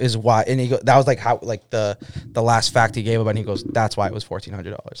makes it is why, and he go, that was like how like the last fact he gave about. And he goes, that's why it was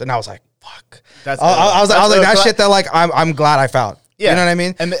 $1,400. And I was like, fuck. I was like that shit that like I'm glad I found. Yeah, you know what I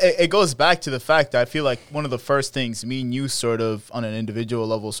mean. And it goes back to the fact that I feel like one of the first things me and you sort of on an individual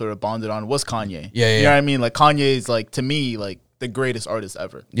level sort of bonded on was Kanye. Yeah. You know what I mean? Like Kanye is like to me like the greatest artist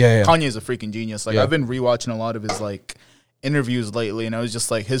ever. Yeah. Kanye is a freaking genius. Like I've been rewatching a lot of his like interviews lately, and I was just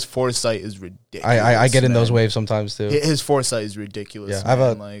like, his foresight is ridiculous. I get in those waves sometimes too. His foresight is ridiculous. Yeah, I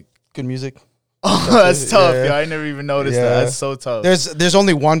have like good music. Oh, that's tough. Yeah, I never even noticed that. That's so tough. There's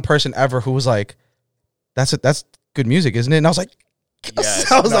only one person ever who was like, that's good music, isn't it? And I was like,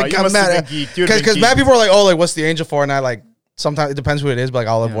 yes. I was like, I'm mad because mad people are like, oh, like what's the angel for? And I like sometimes it depends who it is, but like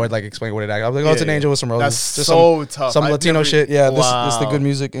I'll avoid like explaining what it is. I was like, oh, it's an angel with some roses. That's just so tough. Some Latino shit. Yeah, this is the good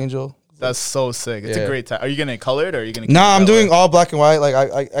music angel. That's so sick. It's a great time. Are you gonna color it or are you gonna? Nah, I'm doing all black and white. Like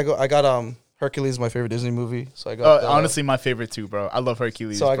I got Hercules, my favorite Disney movie. So I got honestly my favorite too, bro. I love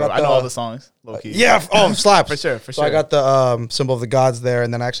Hercules. So I know all the songs. Low key. Yeah. Oh, slaps for sure. So I got the symbol of the gods there,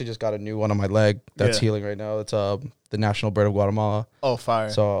 and then I actually just got a new one on my leg that's healing right now. It's the national bird of Guatemala. Oh,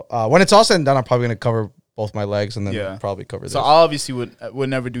 fire. So when it's all said and done, I'm probably gonna cover both my legs and then probably cover this. So I obviously would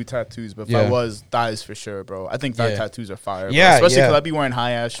never do tattoos, but if I was, thighs for sure, bro. I think thigh tattoos are fire. Yeah, bro. Especially because I'd be wearing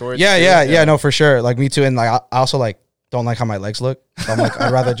high ass shorts. Yeah, no, for sure. Like me too, and like I also like don't like how my legs look. So I'm like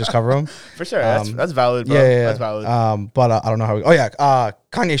I'd rather just cover them. For sure, that's valid, bro. Yeah, that's valid. But I don't know how.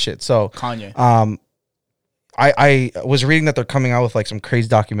 Kanye shit. So Kanye. I was reading that they're coming out with like some crazy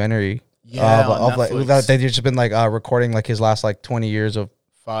documentary. Of like that they've just been like recording like his last like 20 years of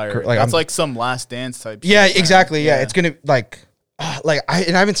fire. Like that's like some Last Dance type. Yeah, shit, exactly. Yeah, it's gonna like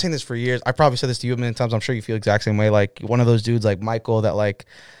I've been saying this for years. I probably said this to you a million times. I'm sure you feel the exact same way. Like one of those dudes like Michael that like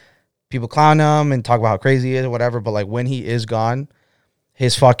people clown him and talk about how crazy he is or whatever. But like when he is gone,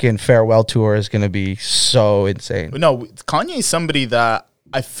 his fucking farewell tour is gonna be so insane. No, Kanye is somebody that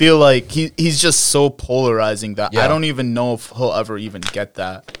I feel like he's just so polarizing that I don't even know if he'll ever even get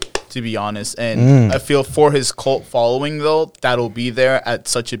that, to be honest. And I feel for his cult following, though, that'll be there at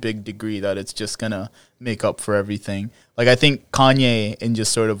such a big degree that it's just going to make up for everything. Like, I think Kanye and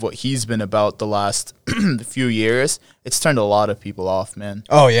just sort of what he's been about the last few years, it's turned a lot of people off, man.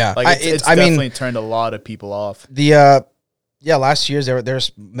 Oh, yeah. Like, it's definitely turned a lot of people off. Last year's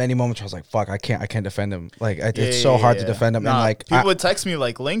there's many moments where I was like, fuck, I can't defend him. Like it's so hard to defend him. And like people would text me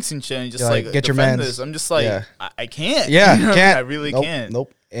like links and shit and just like get your man. I'm just like I can't. Yeah, you know can't. I really can't.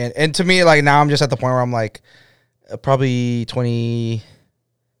 Nope. And to me, like now I'm just at the point where I'm like, probably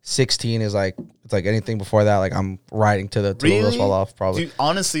 2016 is like it's like anything before that. Like I'm riding to the wheels fall off. Probably. Dude,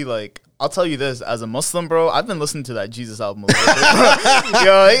 honestly, like. I'll tell you this, as a Muslim, bro, I've been listening to that Jesus album a little bit, bro.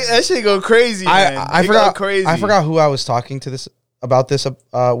 Yo, that shit go crazy, man. I forgot who I was talking to about this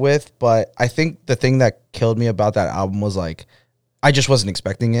with, but I think the thing that killed me about that album was like, I just wasn't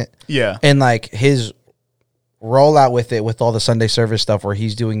expecting it. Yeah. And like his rollout with it, with all the Sunday service stuff where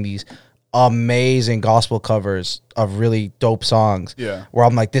he's doing these amazing gospel covers of really dope songs. Yeah. Where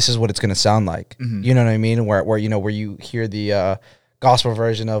I'm like, this is what it's going to sound like. Mm-hmm. You know what I mean? Where you hear the, gospel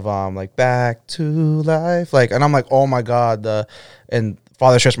version of like Back to Life, like, and I'm like, oh my god, and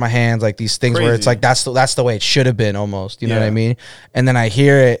Father Stretch My Hands, like these things where it's like that's the way it should have been almost, you know what I mean? And then I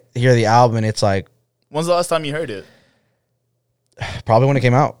hear the album and it's like, when's the last time you heard it? Probably when it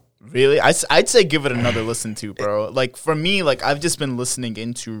came out. Really? I'd say give it another listen to, bro. Like for me, like I've just been listening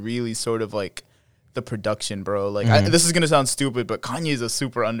into really sort of like the production, bro. Like this is gonna sound stupid, but Kanye is a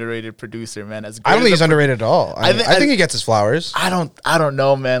super underrated producer, man. I don't think he's underrated at all. I think he gets his flowers. I don't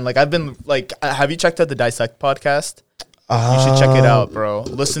know, man. Like I've been like, have you checked out the Dissect podcast? You should check it out, bro.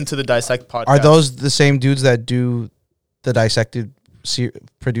 Listen to the Dissect podcast. Are those the same dudes that do the Dissected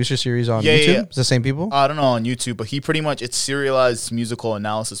producer series on YouTube? Yeah. It's the same people? I don't know on YouTube, but he pretty much, it's serialized musical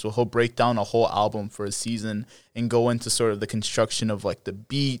analysis where he'll break down a whole album for a season and go into sort of the construction of like the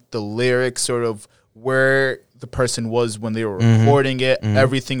beat, the lyrics, sort of where the person was when they were recording it,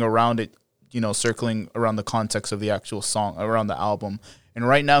 everything around it, you know, circling around the context of the actual song, around the album. And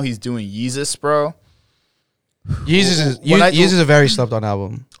right now he's doing Yeezus, bro. Yeezus is a very slept on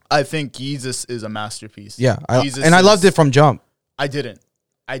album. I think Yeezus is a masterpiece. Yeah. I loved it from jump. I didn't.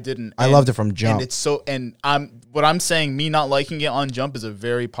 I didn't. I loved it from Jump. And it's so, and what I'm saying, me not liking it on Jump is a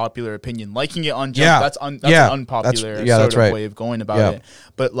very popular opinion. Liking it on Jump, that's an unpopular sort of way of going about it.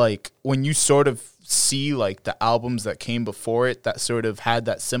 But like when you sort of see like the albums that came before it that sort of had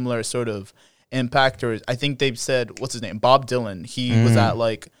that similar sort of impact, or I think they've said, what's his name? Bob Dylan. He was at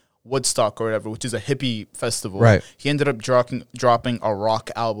like Woodstock or whatever, which is a hippie festival. Right. He ended up dropping a rock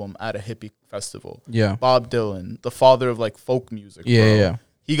album at a hippie festival. Yeah. Bob Dylan, the father of like folk music. Yeah, bro. yeah.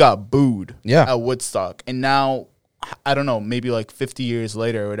 He got booed at Woodstock. And now, I don't know, maybe like 50 years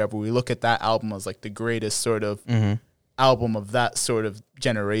later or whatever, we look at that album as like the greatest sort of album of that sort of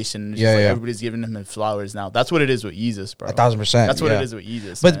generation. Just everybody's giving him his flowers now. That's what it is with Yeezus, bro. 1,000%. That's what it is with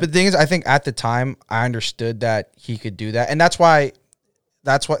Yeezus. But the thing is, I think at the time, I understood that he could do that. And that's why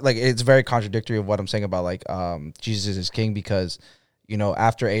like it's very contradictory of what I'm saying about like Jesus is King, because, you know,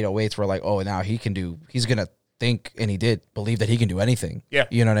 after 808s, we're like, oh, now he's going to think, and he did believe that he can do anything. Yeah.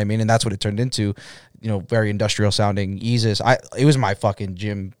 You know what I mean? And that's what it turned into, you know, very industrial sounding Yeezus. It was my fucking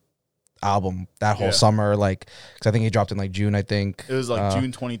gym album that whole summer, like, because I think he dropped in like June, I think. It was like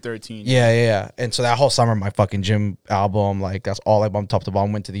June 2013. Yeah. And so that whole summer, my fucking gym album, like, that's all I bumped top to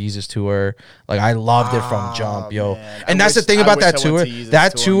bottom. Went to the Yeezus tour. Like, I loved it from Jump, yo. Man. And that's the thing about that tour.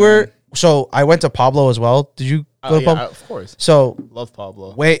 That tour, so I went to Pablo as well. Did you go to Pablo? Of course. So, love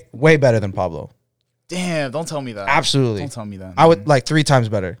Pablo. Way better than Pablo. Damn, don't tell me that. Absolutely. Don't tell me that. Man. I would, like, 3 times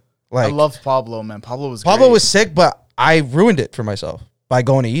better. Like, I loved Pablo, man. Pablo was sick, but I ruined it for myself by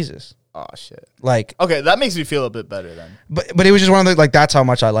going to Yeezus. Oh, shit. Like, okay, that makes me feel a bit better then. But it was just one of the, like, that's how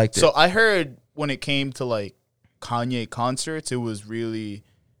much I liked it. So I heard when it came to, like, Kanye concerts, it was really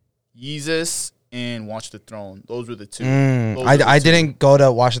Yeezus and Watch the Throne. Those were the two. I didn't go to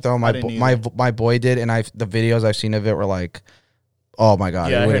Watch the Throne. My boy did, and the videos I've seen of it were like, oh my god,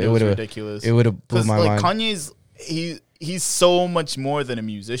 yeah, it was ridiculous. It would have blew my mind. Kanye's he's so much more than a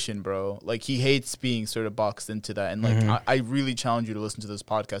musician, bro. Like, he hates being sort of boxed into that. And like, I really challenge you to listen to this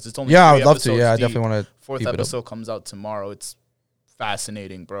podcast. It's only I would love to. Yeah, I definitely want to. 4th episode comes out tomorrow. It's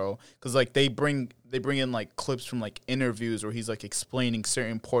fascinating, bro. Because like they bring in like clips from like interviews where he's like explaining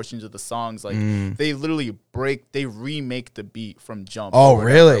certain portions of the songs. Like they literally remake the beat from Jump. Oh,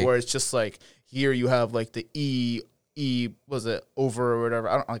 really? Where it's just like, here you have like the E was it over or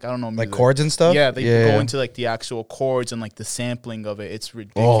whatever? I don't know music. Like chords and stuff. Yeah, they go into like the actual chords and like the sampling of it. It's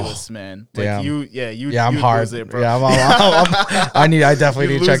ridiculous, man. Like damn. I'm hard. Lose it, bro. Yeah, I definitely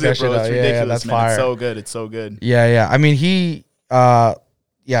need to check that shit out. Yeah, that's man. fire. It's so good. Yeah. I mean, he, like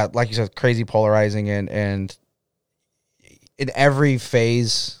you said, crazy polarizing, and in every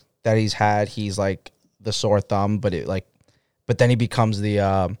phase that he's had, he's like the sore thumb, but then he becomes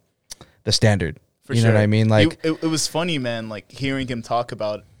the standard. For you know what I mean? Like, it was funny, man. Like, hearing him talk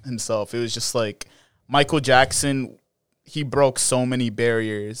about himself, it was just like Michael Jackson. He broke so many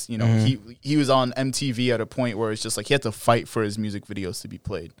barriers. You know, he was on MTV at a point where it's just like he had to fight for his music videos to be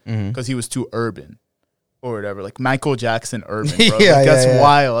played because he was too urban or whatever. Like Michael Jackson urban, bro. That's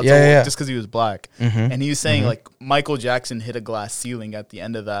wild. That's just because he was black. And he was saying like Michael Jackson hit a glass ceiling at the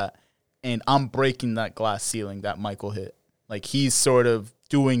end of that, and I'm breaking that glass ceiling that Michael hit. Like, he's sort of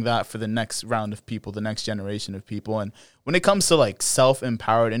doing that for the next round of people, the next generation of people. And when it comes to like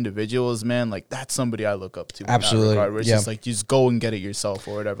self-empowered individuals, man, like that's somebody I look up to. Absolutely. Where it's just like, you just go and get it yourself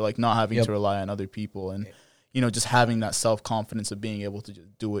or whatever, like not having to rely on other people, and, you know, just having that self-confidence of being able to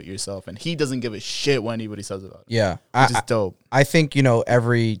just do it yourself. And he doesn't give a shit what anybody says about it. Yeah. Which is dope. I think, you know,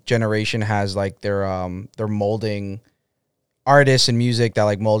 every generation has like their molding artists and music that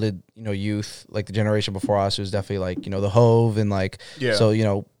like molded, you know, youth. Like the generation before us was definitely like, you know, the Hove and like, so, you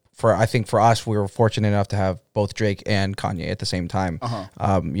know, I think for us, we were fortunate enough to have both Drake and Kanye at the same time.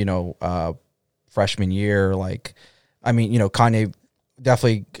 You know, freshman year, like, I mean, you know, Kanye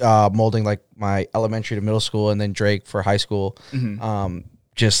definitely molding like my elementary to middle school, and then Drake for high school.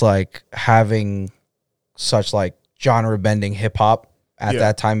 Just like having such like genre bending hip hop at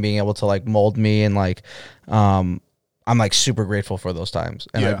that time, being able to like mold me, and like, I'm like super grateful for those times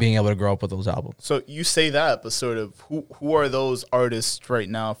and like being able to grow up with those albums. So you say that, but sort of who are those artists right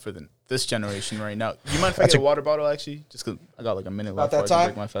now for this generation right now? You mind if I get a water bottle, actually? Just because I got like a minute left. About that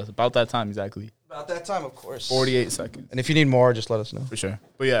time? About that time, exactly. About that time, of course. 48 seconds. And if you need more, just let us know. For sure.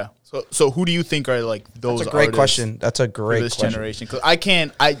 But yeah, so who do you think are like those That's a great artists question. That's a great for this question. generation? Because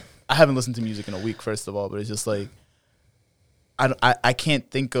I haven't listened to music in a week, first of all, but it's just like, I can't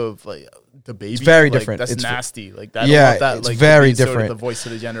think of like the baby. It's very like, different. That's it's nasty. Like that. Yeah, that, it's like, very different. Sort of the voice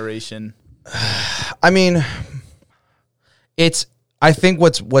of the generation. I mean, I think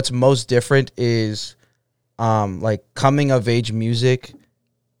what's most different is, like coming of age music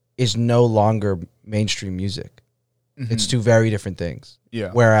is no longer mainstream music. It's two very different things.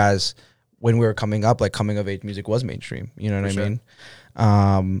 Yeah. Whereas when we were coming up, like coming of age music was mainstream. You know what I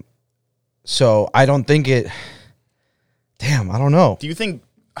mean? So I don't think it. Damn, I don't know. Do you think?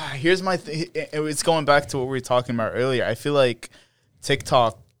 Here's my thing. It's going back to what we were talking about earlier. I feel like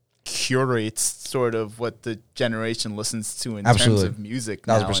TikTok curates sort of what the generation listens to in terms of music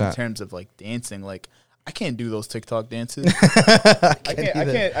now, 1,000%. in terms of like dancing. Like I can't do those TikTok dances.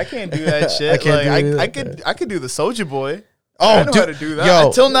 I can't do that shit. I could do the Soulja Boy. I know how to do that. Yo,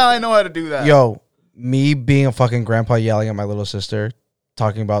 Until now, I know how to do that. Yo, me being a fucking grandpa yelling at my little sister,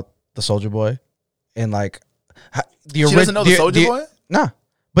 talking about the Soulja Boy, and like she doesn't know the Soulja Boy. Nah,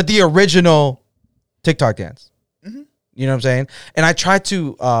 but the original TikTok dance. Mm-hmm. You know what I'm saying? And I tried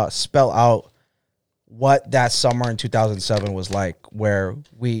to spell out what that summer in 2007 was like, where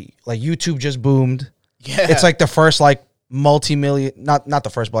we like YouTube just boomed. Yeah, it's like the first like multi-million, not the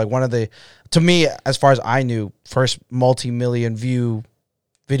first, but like one of the, to me, as far as I knew, first multi-million view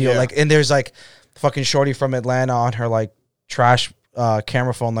video. Like, and there's like fucking shorty from Atlanta on her like trash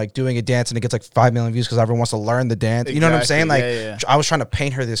camera phone, like doing a dance, and it gets like 5 million views because everyone wants to learn the dance. Exactly. You know what I'm saying? Like, I was trying to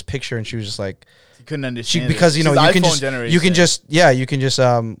paint her this picture, and she was just like, you couldn't understand because you know you can just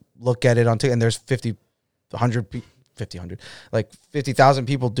look at it on TikTok, and there's 50,000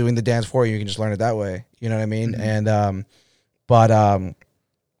 people doing the dance for you. You can just learn it that way. You know what I mean? Mm-hmm. And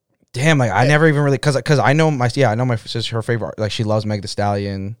damn, like I never even really because I know my sister, her favorite, like she loves Meg Thee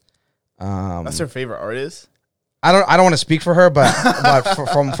Stallion. That's her favorite artist. I don't want to speak for her, but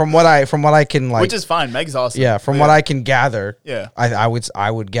from what I can like, which is fine. Meg's awesome. Yeah, from what I can gather, I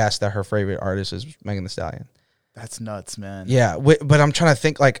would guess that her favorite artist is Megan Thee Stallion. That's nuts, man. Yeah, but I'm trying to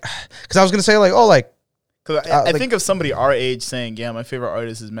think like, because I was gonna say like, oh, like, because I think of somebody our age saying, yeah, my favorite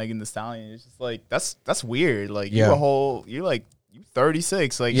artist is Megan Thee Stallion. It's just like that's weird. Like you're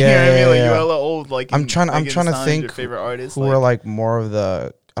 36. Like you know what I mean? Like you're hella old. Like I'm trying to think your favorite artist who are like more of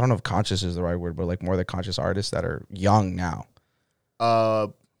the, I don't know if conscious is the right word, but like more of the conscious artists that are young now.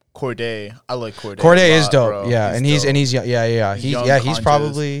 Corday. I like Corday. Corday is dope. Bro. Yeah, he's he's he's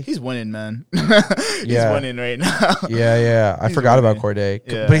probably he's winning, man. He's winning right now. Yeah. I forgot about Corday.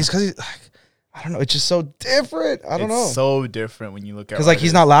 Yeah. But he's I don't know. It's just so different. I don't know. It's so different when you look at because like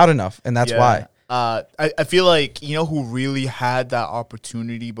he's not loud enough, and that's why. I feel like, you know who really had that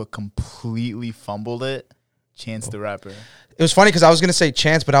opportunity but completely fumbled it? Chance the Rapper. It was funny because I was gonna say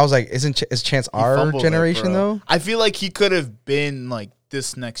Chance, but I was like, is Chance our generation though? I feel like he could have been like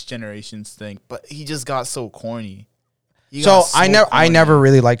this next generation's thing, but he just got so corny. I never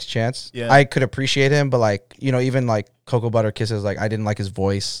really liked Chance. Yeah. I could appreciate him, but like, you know, even like Cocoa Butter Kisses, like I didn't like his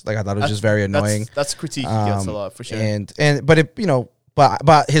voice. Like I thought it was just very annoying. That's a critique he gets a lot for sure. But it, you know,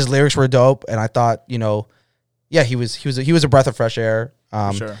 but his lyrics were dope, and I thought, you know, yeah, he was a breath of fresh air.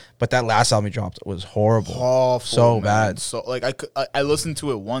 Sure. But that last album he dropped was horrible. Awful, so man. Bad. So like I listened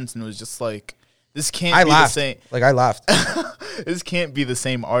to it once and it was just like, this can't be the same. Like I laughed. This can't be the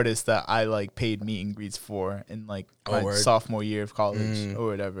same artist that I like paid meet and greets for in like my sophomore year of college or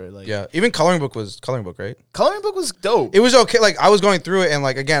whatever. Like even Coloring Book, right? Coloring Book was dope. It was okay. Like I was going through it, and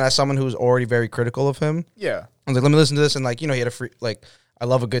like again, as someone who's already very critical of him, I was like, let me listen to this, and like, you know, he had a free, like, I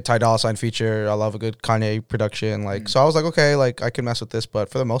love a good Ty Dolla $ign feature. I love a good Kanye production. Like, so I was like, okay, like I can mess with this, but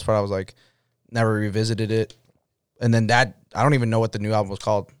for the most part, I was like, never revisited it. And then I don't even know what the new album was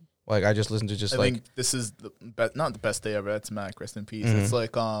called. Like I just listened to I think this is not the best day ever. That's Mac. Rest in peace. It's like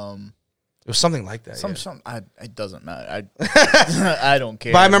it was something like that. It doesn't matter. I don't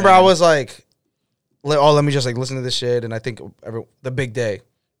care. But I remember I was like, let me just like listen to this shit. And I think the Big Day.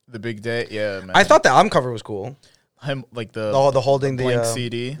 The Big Day, yeah, man. I thought the album cover was cool. Him like the holding the blank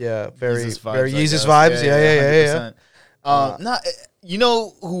CD. Yeah, very Yeezus vibes. Yeah. You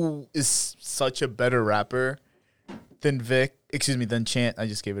know who is such a better rapper than Vic? Excuse me, than Chance. I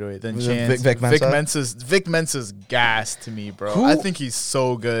just gave it away. Than Chance. Vic Mensa? Vic Mensa's gas to me, bro. I think he's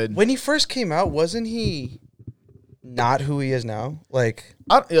so good. When he first came out, wasn't he not who he is now? Like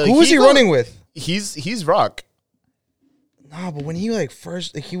who was he running with? He's rock. Nah, but when he like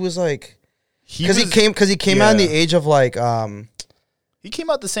first, he was like. Because he came out in the age of like he came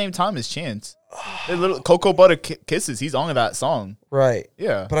out the same time as Chance. Little Cocoa Butter Kisses. He's on that song, right?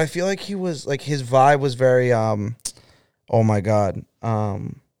 Yeah, but I feel like he was like his vibe was very oh my god,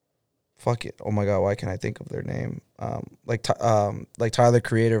 fuck it, oh my god, why can't I think of their name? Like Tyler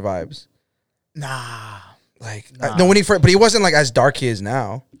Creator vibes. Nah. No, when but he wasn't like as dark he is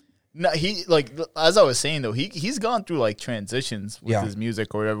now. No, he like as I was saying though, he's gone through like transitions with his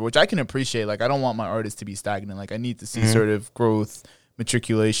music or whatever, which I can appreciate. Like I don't want my artist to be stagnant. Like I need to see sort of growth,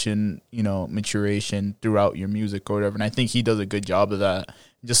 maturation throughout your music or whatever. And I think he does a good job of that.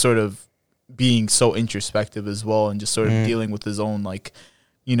 Just sort of being so introspective as well, and just sort of dealing with his own, like,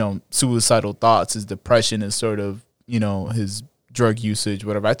 you know, suicidal thoughts, his depression, is sort of, you know, his drug usage,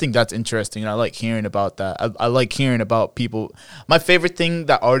 whatever. I think that's interesting, and I like hearing about that. I like hearing about people. My favorite thing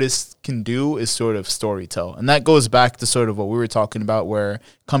that artists can do is sort of storytell, and that goes back to sort of what we were talking about, where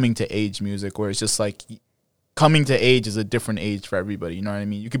coming to age music, where it's just like coming to age is a different age for everybody. You know what I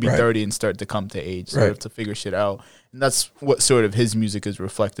mean? You could be 30 and start to come to age, sort of to figure shit out, and that's what sort of his music is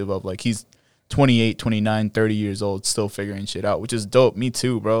reflective of. Like, he's 28, 29, 30 years old, still figuring shit out, which is dope. Me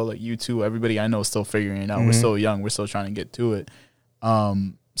too, bro. Like, you too. Everybody I know is still figuring it out. We're so young. We're still trying to get to it.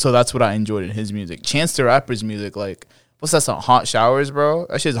 So that's what I enjoyed in his music. Chance the Rapper's music, like, what's that song? Hot Showers, bro?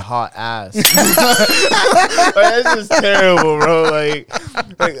 That shit's hot ass. Like, that's just terrible, bro.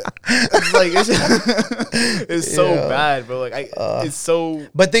 It's so bad, bro. Like, it's so.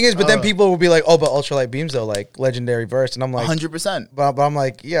 But thing is, then people will be like, oh, but Ultralight Beams though, like, legendary verse, and I'm like, 100%. But I'm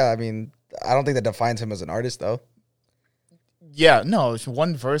like, yeah, I mean, I don't think that defines him as an artist though. Yeah, no,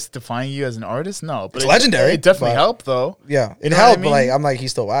 one verse defining you as an artist, no, but it's legendary. It definitely helped though. Yeah, it helped, but like, I'm like,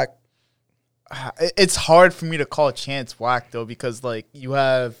 he's still whack. It's hard for me to call Chance whack though, because like, you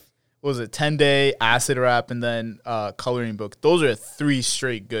have, what was it, 10-Day, Acid Rap, and then Coloring Book. Those are 3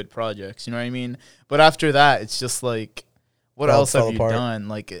 straight good projects. You know what I mean? But after that, it's just like, what else have you done?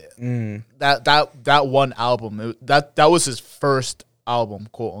 Like, that one album, that was his first album,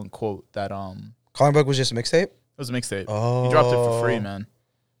 quote unquote. That Coloring Book was just a mixtape. It was a mixtape. Oh, he dropped it for free, man.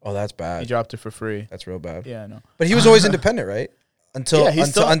 Oh, that's bad. He dropped it for free. That's real bad. Yeah, I know. But he was always independent, right? Until I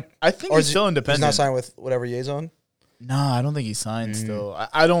think he's still independent. He's not signed with whatever Ye's on. Nah, I don't think he signed still.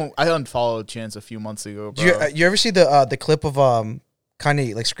 I unfollowed Chance a few months ago, bro. You ever see the clip of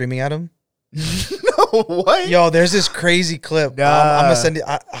Kanye like screaming at him? No, what? Yo, there's this crazy clip. Nah. I'm gonna send it.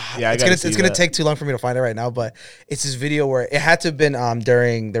 It's gonna that. take too long for me to find it right now, but it's this video where it had to have been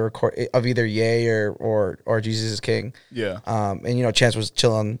during the record of either Ye or Jesus is King. Yeah. And you know, Chance was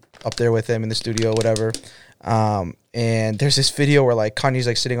chilling up there with him in the studio, whatever. And there's this video where like Kanye's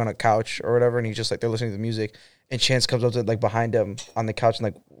like sitting on a couch or whatever, and he's just like, they're listening to the music, and Chance comes up to like behind him on the couch and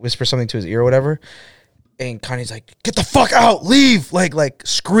like whispers something to his ear or whatever. And Kanye's like, get the fuck out, leave, like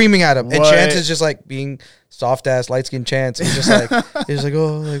screaming at him. What? And Chance is just like being soft ass, light skinned Chance. And he's just like,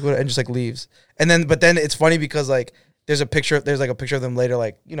 oh, like what, and just like leaves. And then, but then it's funny because like there's a picture of them later,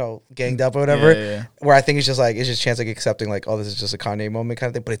 like, you know, ganged up or whatever, where I think it's just Chance like accepting like, oh, this is just a Kanye moment kind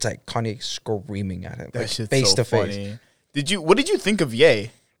of thing. But it's like Kanye screaming at him, like face to face. What did you think of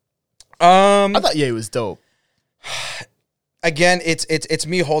Ye? I thought Ye was dope. Again, it's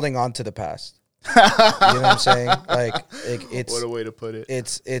me holding on to the past. You know what I'm saying? Like it's what a way to put it.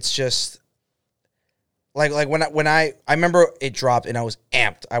 It's just like when I remember it dropped and I was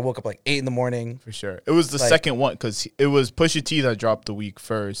amped. I woke up like 8 a.m. For sure. It was the second one, because it was Pusha T that dropped the week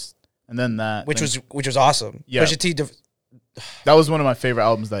first, and then that, which was awesome. Yeah, Pusha T. That was one of my favorite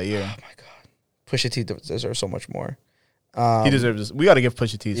albums that year. Oh my god, Pusha T deserves so much more. He deserves this. We got to give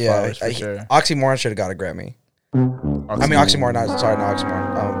Pusha T his flowers for sure. Oxymoron should have got a Grammy. Oxymoron.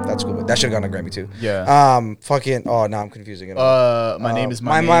 That's cool, but that should have gotten a Grammy too. Yeah. I'm confusing it. My name is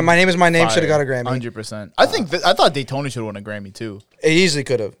my name. My name is my name. Should have got a Grammy. 100%. I thought Daytona should have won a Grammy too. It easily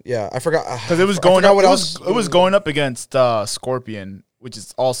could have. Yeah, I forgot because it was going up. It was going up against Scorpion, which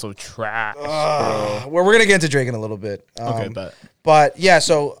is also trash. We're gonna get into Drake in a little bit. Okay, but yeah.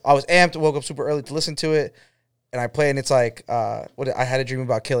 So I was amped. Woke up super early to listen to it, and I play, and it's like, I had a dream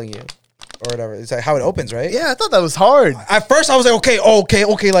about killing you. Or whatever. It's like how it opens, right? Yeah, I thought that was hard. At first, I was like, okay,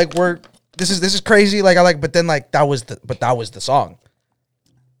 like this is crazy. Like but then like that was the song.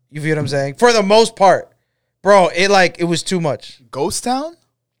 You feel what I'm saying? For the most part, bro, it was too much. Ghost Town,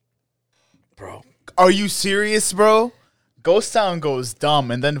 bro. Are you serious, bro? Ghost Town goes dumb,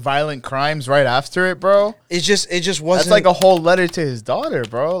 and then Violent Crimes right after it, bro. It just wasn't. That's like a whole letter to his daughter,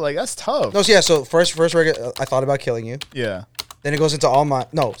 bro. Like, that's tough. No, so yeah. So first record, I thought about killing you. Yeah. Then it goes into all my.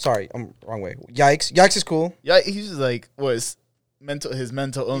 No, sorry, I'm wrong way. Yikes is cool. Yeah, he's just like his mental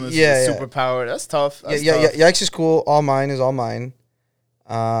illness, superpower. That's tough. Tough. Yikes is cool. All mine is all mine.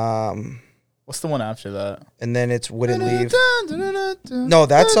 What's the one after that? And then it's Wouldn't Leave. No,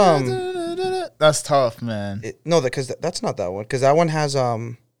 that's That's tough, man. Because that's not that one. Because that one has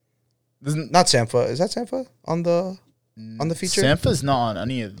not Sampha. Is that Sampha on the feature? Sampha's not on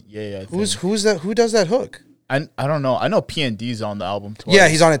any of. Yeah. Who's that? Who does that hook? I don't know. I know PND's on the album twice. Yeah,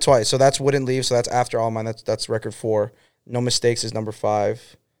 he's on it twice. So that's Wouldn't Leave. So that's after All Mine. That's record 4. No Mistakes is number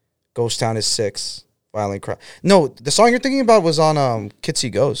 5. Ghost Town is 6. Violent Crime. No, the song you're thinking about was on Kids See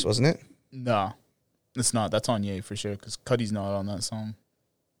Ghosts, wasn't it? No, it's not. That's on Ye for sure, because Cuddy's not on that song.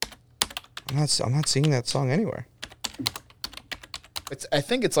 I'm not seeing that song anywhere. I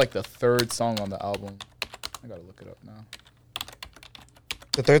think it's like the third song on the album. I gotta look it up now.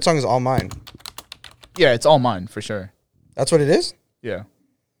 The third song is All Mine. Yeah, it's All Mine for sure. That's what it is? Yeah.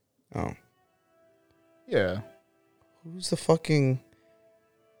 Oh. Yeah. Who's the fucking...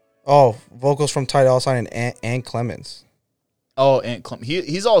 Oh, vocals from Ty Dolla $ign and Ann Clemens. Oh, and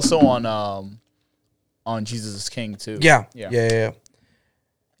he's also on Jesus is King too. Yeah. Yeah,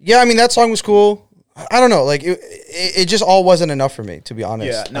 I mean, that song was cool. I don't know. Like, it just all wasn't enough for me, to be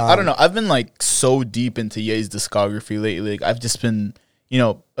honest. Yeah, no, I don't know. I've been, like, so deep into Ye's discography lately. Like, I've just been,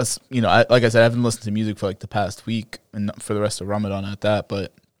 like I said, I haven't listened to music for, like, the past week and for the rest of Ramadan at that.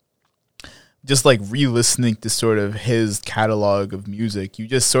 But just, like, re-listening to sort of his catalog of music, you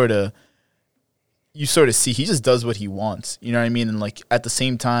sort of see he just does what he wants. You know what I mean? And, like, at the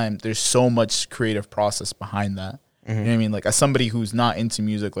same time, there's so much creative process behind that. You know what I mean? Like, as somebody who's not into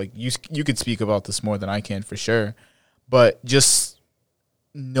music, like, you could speak about this more than I can for sure. But just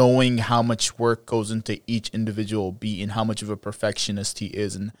knowing how much work goes into each individual beat and how much of a perfectionist he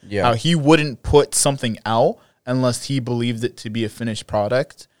is and how he wouldn't put something out unless he believed it to be a finished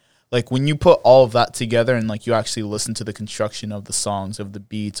product. Like, when you put all of that together and, like, you actually listen to the construction of the songs, of the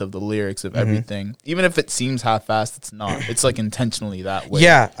beats, of the lyrics, of everything, even if it seems half-assed, it's not. It's, like, intentionally that way.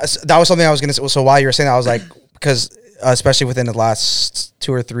 Yeah, that was something I was going to say. So while you were saying that, I was like... Because especially within the last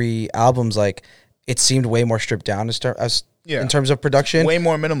 2 or 3 albums, like, it seemed way more stripped down in terms of production, way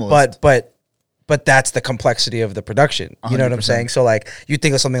more minimalist. But that's the complexity of the production. You 100%. know what I'm saying? So, like, you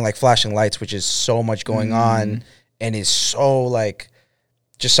think of something like Flashing Lights, which is so much going on and is so, like,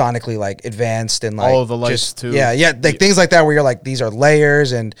 just sonically, like, advanced and, like, all of the lights too. Yeah, like things like that where you're like, these are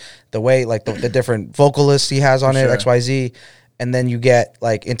layers and the way, like, the different vocalists he has on it, XYZ. And then you get,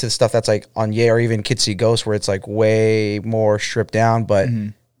 like, into the stuff that's, like, on Ye or even Kids See Ghosts where it's, like, way more stripped down. But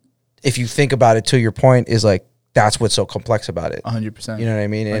if you think about it, to your point, is, like, that's what's so complex about it. 100%. You know what I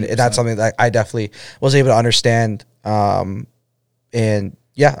mean? And that's something that I definitely was able to understand. And,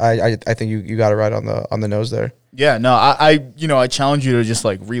 yeah, I think you got it right on the nose there. Yeah, no, I challenge you to just,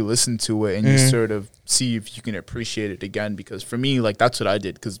 like, re-listen to it and just sort of see if you can appreciate it again. Because for me, like, that's what I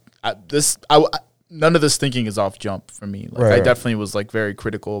did. Because none of this thinking is off jump for me. Like, I definitely was, like, very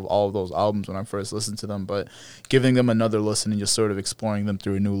critical of all of those albums when I first listened to them, but giving them another listen and just sort of exploring them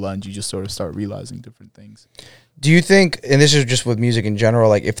through a new lens, you just sort of start realizing different things. Do you think, and this is just with music in general,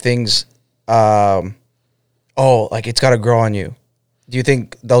 like, if things, like, it's got to grow on you, do you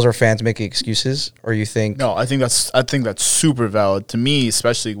think those are fans making excuses, or you think? No, I think that's super valid to me,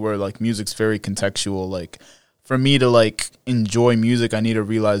 especially where, like, music's very contextual. Like, for me to, like, enjoy music, I need to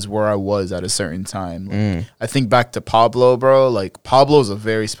realize where I was at a certain time. Like, I think back to Pablo, bro. Like, Pablo's a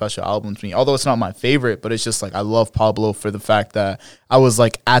very special album to me. Although it's not my favorite, but it's just, like, I love Pablo for the fact that I was,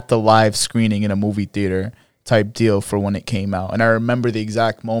 like, at the live screening in a movie theater type deal for when it came out. And I remember the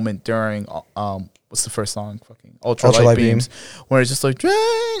exact moment during, what's the first song? Fucking Ultralight Beams. Where it's just, like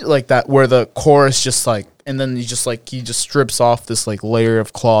that, where the chorus just, like, and then he just strips off this, like, layer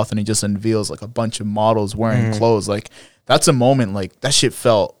of cloth and he just unveils, like, a bunch of models wearing clothes. Like, that's a moment, like, that shit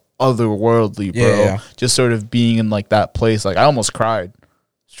felt otherworldly, bro. Yeah. Just sort of being in, like, that place. Like, I almost cried.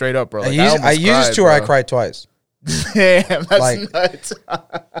 Straight up, bro. Like, I used this tour, I cried twice. Damn, that's nuts.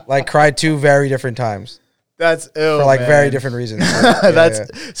 Like, cried 2 very different times. That's ill, for, like, man. very different reasons.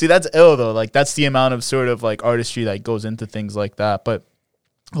 See, that's ill, though. Like, that's the amount of sort of, like, artistry that goes into things like that. But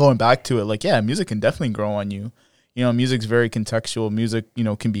going back to it, like, yeah, music can definitely grow on you. You know, music's very contextual. Music, you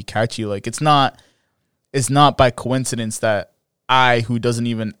know, can be catchy. Like, it's not by coincidence that I, who don't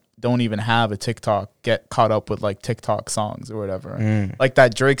even have a TikTok, get caught up with, like, TikTok songs or whatever. Like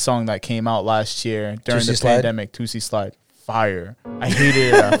that Drake song that came out last year during the pandemic, Tootsie Slide. Fire. I hated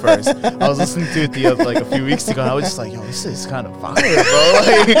it at first. I was listening to it like a few weeks ago and I was just like, yo, this is kind of fire, bro.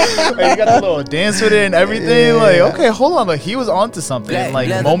 Like, you got the little dance with it and everything. Like, okay, hold on. Like, he was onto something. And,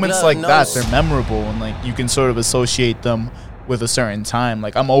 like, moments like that, they're memorable and, like, you can sort of associate them with a certain time.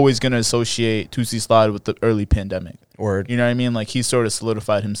 Like, I'm always going to associate Tootsie Slide with the early pandemic. Word. You know what I mean? Like, he sort of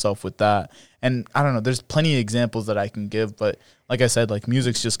solidified himself with that. And I don't know, there's plenty of examples that I can give, but like I said, like,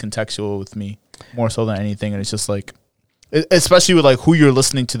 music's just contextual with me more so than anything. And it's just like, especially with, like, who you're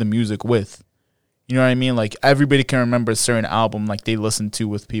listening to the music with. You know what I mean? Like, everybody can remember a certain album, like, they listened to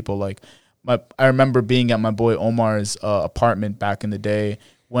with people. Like, I remember being at my boy Omar's apartment back in the day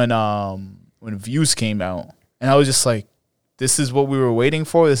when Views came out. And I was just like, this is what we were waiting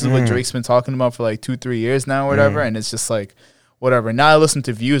for. This is what Drake's been talking about for, like, 2-3 years now or whatever. And it's just like, whatever. Now I listen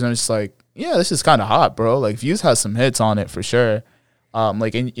to Views and I'm just like, yeah, this is kind of hot, bro. Like, Views has some hits on it for sure.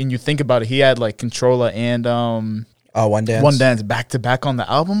 Like, and you think about it, he had, like, Controlla and One Dance. One Dance back to back on the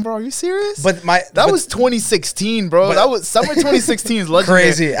album, bro. Are you serious? But that was 2016, bro. That was summer 2016 is legendary.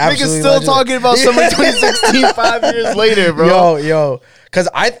 Crazy, absolutely. Niggas still talking about summer 2016 5 years later, bro. Yo, because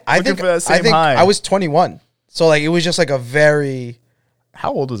I think high. I was 21, so like it was just like a very.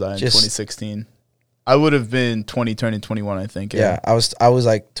 How old was I in 2016? I would have been 20, turning 21, I think. Yeah, I was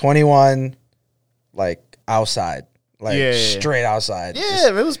like 21, like outside. Like straight outside. Yeah,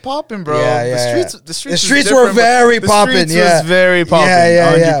 it was popping, bro. The streets were very popping. Yeah, was very popping.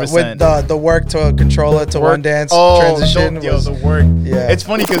 Yeah. With the work to controller to One Dance transition. The work. Yeah, it's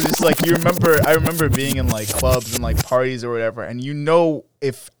funny because it's like I remember being in like clubs and like parties or whatever, and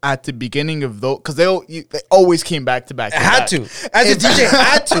if at the beginning of those, because they always came back to back. Had to, as a DJ,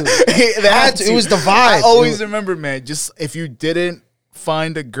 had to. They had to. It was the vibe. I always remember, man. Just if you didn't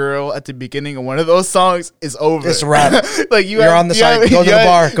find a girl at the beginning of one of those songs, is over. It's a wrap. Like you're on the side. Go to the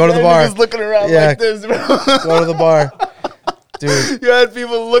bar. Go to the bar. Just looking around like this, bro. Go to the bar, dude. You had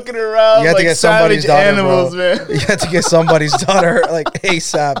people looking around. You had like to get somebody's daughter, animals, bro. Man. You had to get somebody's daughter like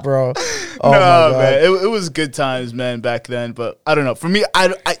ASAP, bro. Oh my God. Man, it was good times, man, back then. But I don't know. For me,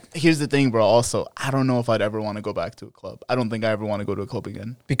 I here's the thing, bro. Also, I don't know if I'd ever want to go back to a club. I don't think I ever want to go to a club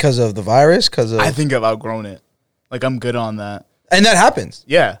again because of the virus. I think I've outgrown it. Like I'm good on that. And that happens.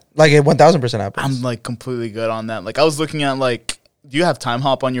 Yeah. Like it 1000% happens. I'm like completely good on that. Like I was looking at like, do you have Time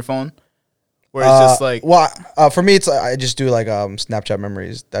Hop on your phone? Where it's just like, for me, it's I just do like Snapchat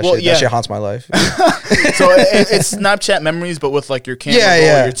memories. That shit haunts my life. So it's Snapchat memories, but with like your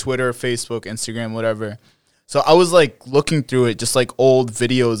camera, your Twitter, Facebook, Instagram, whatever. So I was like looking through it, just like old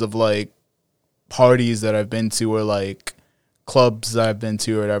videos of like parties that I've been to or like clubs that I've been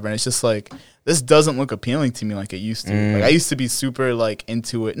to or whatever. And it's just like, this doesn't look appealing to me like it used to. Like I used to be super like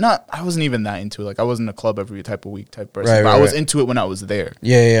into it. I wasn't even that into it. Like I wasn't a club every type of week type person. But I was into it when I was there.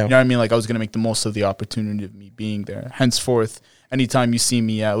 Yeah. You know what I mean? Like I was gonna make the most of the opportunity of me being there. Henceforth, anytime you see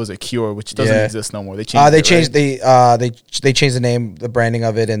me, it was a Cure, which doesn't exist no more. They changed. They changed the name, the branding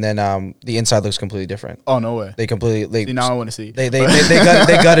of it, and then the inside looks completely different. Oh no way! They completely. See, now I want to see. They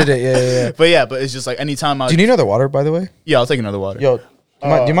gutted it. Yeah. But it's just like anytime Do you need another water, by the way? Yeah, I'll take another water. Yo.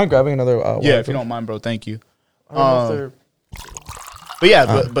 Do you mind grabbing another water? Yeah, if you don't mind, bro. Thank you. But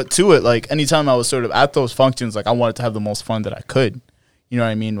to it, like anytime I was sort of at those functions, like I wanted to have the most fun that I could. You know what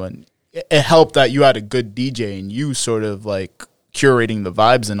I mean? When it helped that you had a good DJ and you sort of like curating the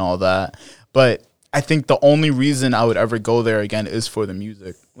vibes and all that. But I think the only reason I would ever go there again is for the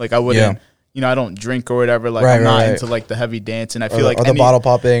music. Like I wouldn't. I don't drink or whatever. Like I'm not into like the heavy dancing. I feel like the bottle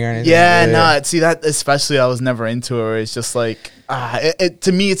popping or anything. Yeah. See that especially I was never into it. Where it's just like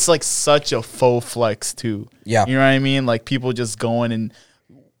to me it's like such a faux flex too. Yeah, you know what I mean? Like people just going and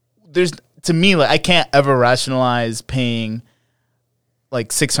to me like I can't ever rationalize paying like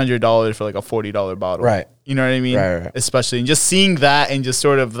 $600 for like a $40 bottle. Right. You know what I mean? Right. Especially and just seeing that and just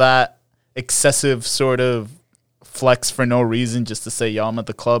sort of that excessive sort of flex for no reason just to say, yo, I'm at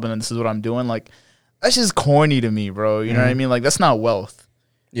the club and this is what I'm doing. Like, that's just corny to me, bro. You know what I mean? Like, that's not wealth.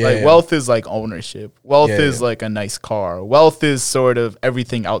 Wealth is like ownership. Wealth is like a nice car. Wealth is sort of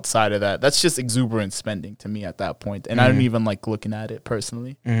everything outside of that. That's just exuberant spending to me at that point. And I don't even like looking at it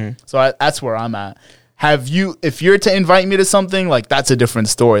personally. So that's where I'm at. If you're to invite me to something, like that's a different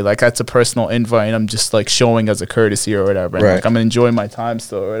story. Like that's a personal invite and I'm just like showing as a courtesy or whatever. And like I'm enjoying my time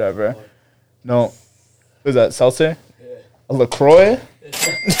still or whatever. No. What is that, seltzer? Yeah. A LaCroix?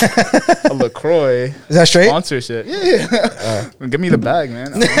 A LaCroix. Is that straight? Sponsorship. Yeah. Give me the bag,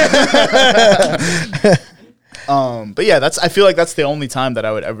 man. But yeah, I feel like that's the only time that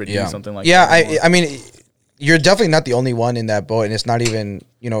I would ever do something like that. Yeah, I mean, you're definitely not the only one in that boat, and it's not even,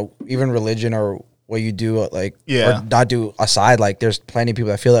 even religion or what you do, or not do aside. Like, there's plenty of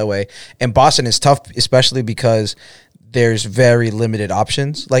people that feel that way. And Boston is tough, especially because there's very limited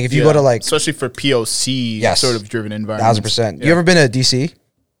options. Like if you go to like, especially for POC sort of driven environments. 1000%. You ever been to DC?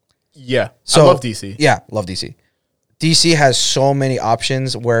 Yeah. So, I love DC. Yeah. Love DC. DC has so many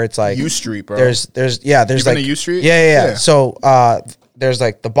options where it's like U Street, bro. There's like been to U Street? Yeah. So there's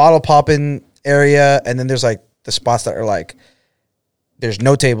like the bottle popping area, and then there's like the spots that are like there's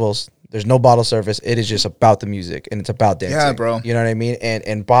no tables, there's no bottle service. It is just about the music and it's about dancing. Yeah, bro. You know what I mean?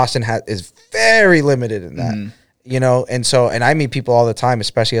 And Boston is very limited in that. And I meet people all the time,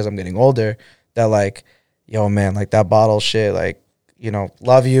 especially as I'm getting older, that like, yo, man, like that bottle shit, like,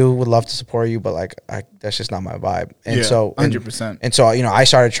 love you, would love to support you, but like, that's just not my vibe. And so 100%. And so, I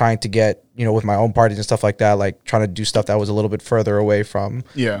started trying to get, with my own parties and stuff like that, like trying to do stuff that was a little bit further away from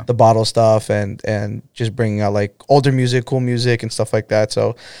the bottle stuff and just bringing out like older music, cool music and stuff like that.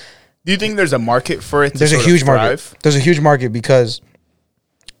 So do you think there's a market for it? There's a huge market. There's a huge market because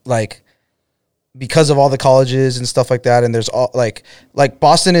like, because of all the colleges and stuff like that, and there's all like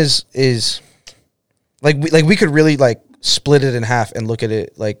Boston is like we could really like split it in half and look at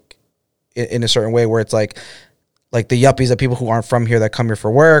it like in a certain way where it's like the yuppies, the people who aren't from here that come here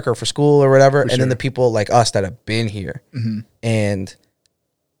for work or for school or whatever, and then the people like us that have been here and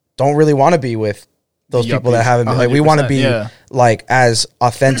don't really want to be with those people that haven't been. Like, we want to be like as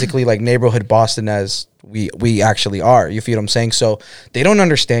authentically like neighborhood Boston as we actually are. You feel what I'm saying? So they don't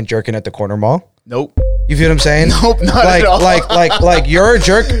understand jerking at the corner mall. Nope. You feel what I'm saying? Nope, not like, at all. Like you're a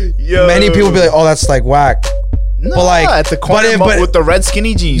jerk. Yo. Many people be like, oh, that's like whack. No, but like at the corner with the red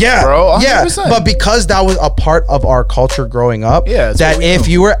skinny jeans, yeah, bro. 100%. Yeah, but because that was a part of our culture growing up, that if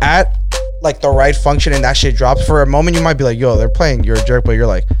you were at like the right function and that shit drops for a moment, you might be like, yo, they're playing You're a Jerk, but you're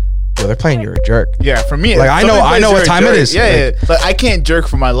like, yo, they're playing You're a Jerk. Yeah, for me, like I know what time it is. Yeah, like, Like I can't jerk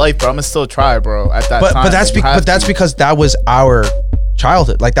for my life, but I'm gonna still try, bro. At that time, but that's because that was our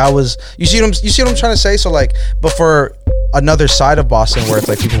childhood. Like that was you see what I'm trying to say. So like, but for another side of Boston where it's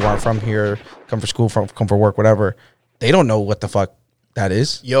like people who aren't from here, come for school, come for work, whatever, they don't know what the fuck that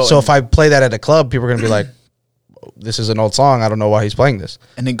is. Yo, so if I play that at a club, people are gonna be like, this is an old song. I don't know why he's playing this.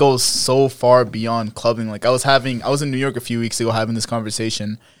 And it goes so far beyond clubbing. Like I was in New York a few weeks ago having this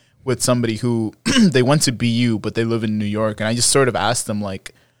conversation with somebody who they went to BU, but they live in New York. And I just sort of asked them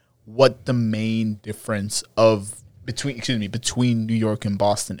like what the main difference between New York and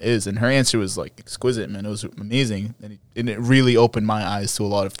Boston is. And her answer was like exquisite, man. It was amazing. And it really opened my eyes to a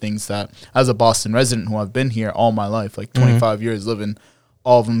lot of things that as a Boston resident who I've been here all my life, like 25 years living,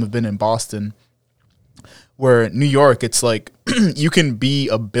 all of them have been in Boston. Where New York, it's like you can be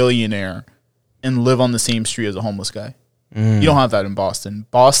a billionaire and live on the same street as a homeless guy. You don't have that in Boston.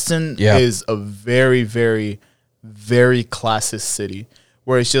 Boston is a very, very, very classist city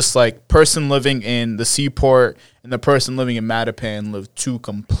where it's just like person living in the Seaport and the person living in Mattapan live two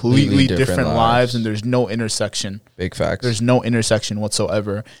completely different lives, and there's no intersection. Big facts. There's no intersection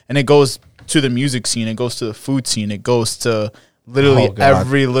whatsoever. And it goes to the music scene. It goes to the food scene. It goes to literally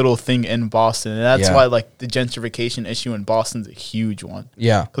every little thing in Boston. And that's why like the gentrification issue in Boston's a huge one.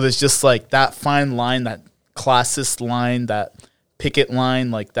 Yeah. Because it's just like that fine line, that classist line, that picket line,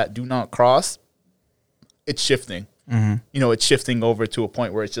 like that do not cross, it's shifting. You know, it's shifting over to a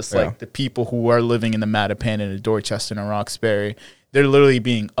point where it's just like the people who are living in the Mattapan and the Dorchester and Roxbury, they're literally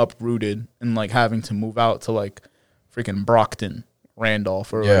being uprooted and like having to move out to like freaking Brockton,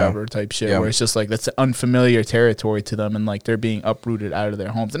 Randolph or whatever type shit, where it's just like that's unfamiliar territory to them, and like they're being uprooted out of their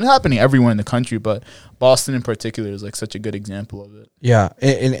homes. And it's happening everywhere in the country, but Boston in particular is like such a good example of it. Yeah,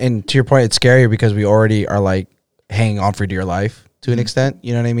 and to your point, it's scary because we already are like hanging on for dear life to an extent.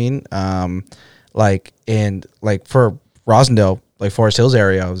 You know what I mean? Like and like for Rosendale, like Forest Hills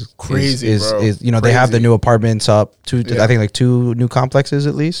area, was crazy. Bro. Is you know they have the new apartments up I think like 2 new complexes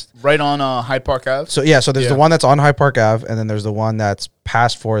at least right on Hyde Park Ave. So so there's the one that's on Hyde Park Ave, and then there's the one that's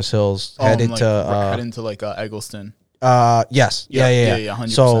past Forest Hills headed to like Eggleston. Yes, yeah. 100%.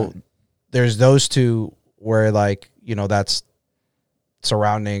 So there's those two where like you know that's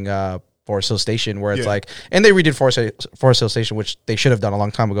surrounding Forest Hill Station, where it's like, and they redid Forest Hill Station, which they should have done a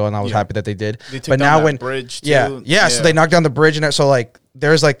long time ago, and I was happy that they did. They took down that bridge too. So they knocked down the bridge, and so like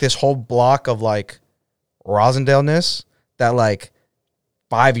there's like this whole block of like Rosendale-ness that like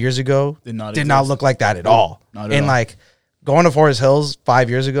 5 years ago did not look like that at all. And like going to Forest Hills 5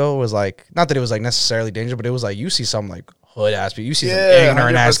 years ago was like, not that it was like necessarily dangerous, but it was like you see some like hood ass people. You see some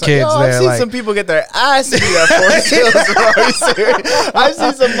ignorant ass kids there. I've seen some people get their ass beat at Forest Hills. I've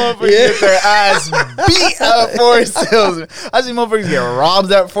seen some motherfuckers get their ass beat at Forest Hills. I've seen motherfuckers get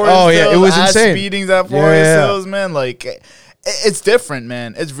robbed at Forest Hills. Oh yeah, it was insane. Beatings at Forest Hills, man. Like it's different,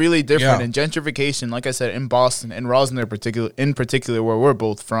 man. It's really different. And gentrification, like I said, in Boston and Rosendale in particular, where we're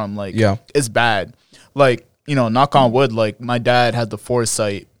both from, like it's bad. Like you know, knock on wood. Like my dad had the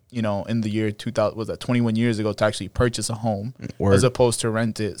foresight, you know, in the year 2000, was that 21 years ago, to actually purchase a home as opposed to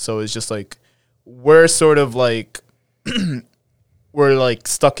rent it. So it's just like, we're sort of like, we're like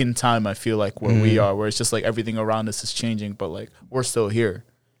stuck in time, I feel like, where we are, where it's just like everything around us is changing, but like we're still here.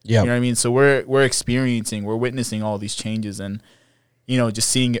 Yeah. You know what I mean? So we're witnessing all these changes, and, you know, just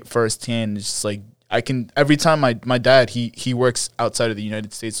seeing it firsthand. It's just like, every time my dad, he works outside of the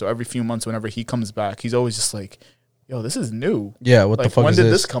United States. So every few months, whenever he comes back, he's always just like, yo, this is new. Yeah, what like, the fuck is this? When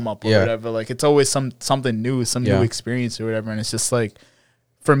did this come up or whatever? Like, it's always something new, some new experience or whatever. And it's just like,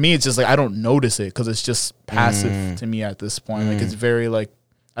 for me, it's just like, I don't notice it because it's just passive to me at this point. Like, it's very like,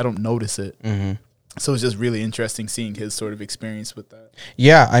 I don't notice it. So it's just really interesting seeing his sort of experience with that.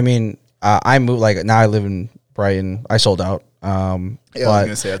 Yeah, I mean, I moved, like, now I live in Brighton. I sold out. Yeah, But I was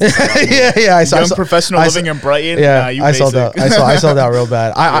gonna say that's yeah. I young professional living in Brighton. Yeah, Nah, you I sold basic. out. I sold out real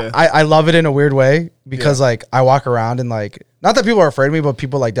bad. Yeah. I love it in a weird way because like I walk around and like not that people are afraid of me, but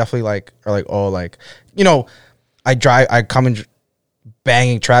people like definitely like are like, oh, like, you know, I come in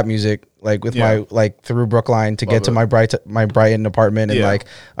banging trap music like with my like through Brookline to get to my Brighton apartment, and like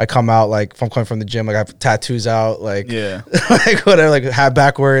I come out like if I'm coming from the gym, like I have tattoos out, like like whatever, like hat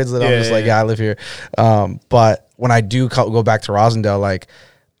backwards, and I'm just like, I live here. But when I do go back to Rosendale, like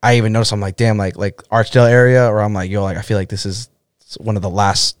I even notice I'm like, damn, like Archdale area, or I'm like, yo, like I feel like this is one of the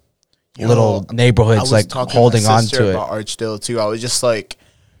last little neighborhoods like holding on to it. About Archdale too, I was just like,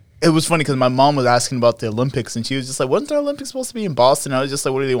 it was funny because my mom was asking about the Olympics, and she was just like, wasn't the Olympics supposed to be in Boston? I was just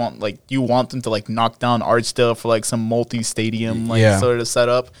like, what do they want? Like, do you want them to like knock down Archdale for like some multi-stadium like sort of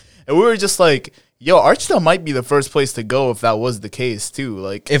setup? And we were just like, yo, Archdale might be the first place to go if that was the case too.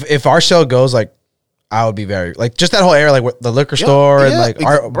 Like, if Archdale goes, like I would be very like just that whole area, like the liquor store and like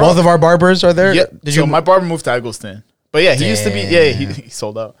both of our barbers are there. Yeah, my barber moved to Eggleston. But yeah, he used to be. Yeah, he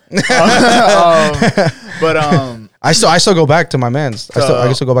sold out. But I still go back to my man's.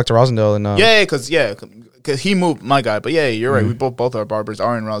 I still go back to Rosendale and because he moved, my guy. But yeah, you're right. We both our barbers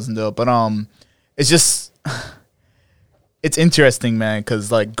are in Rosendale. But it's just it's interesting, man.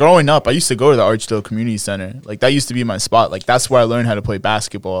 Because like growing up, I used to go to the Archdale Community Center. Like that used to be my spot. Like that's where I learned how to play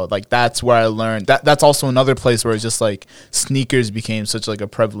basketball. Like that's where I learned that. That's also another place where it's just like sneakers became such like a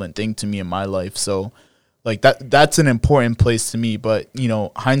prevalent thing to me in my life. So. Like that's an important place to me, but you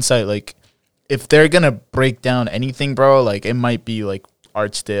know, hindsight, like if they're gonna break down anything, bro, like it might be like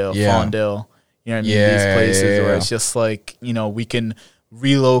Archdale, Fawndale, you know what I mean? These places where it's just like, you know, we can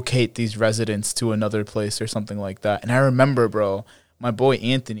relocate these residents to another place or something like that. And I remember, bro, my boy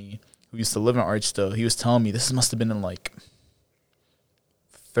Anthony, who used to live in Archdale, he was telling me this must have been in like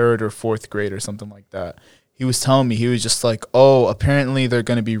 3rd or 4th grade or something like that. He was telling me, he was just like, oh, apparently they're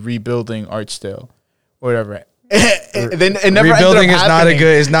gonna be rebuilding Archdale. Whatever. It never rebuilding is not a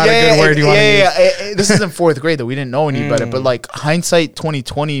good word you want to use. This is in 4th grade though. We didn't know any better. But like hindsight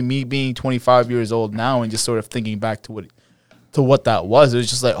 2020, me being 25 years old now and just sort of thinking back to what that was, it was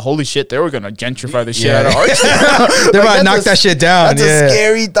just like, holy shit, they were gonna gentrify the shit out of Archdale. They're about to knock that shit down. That's a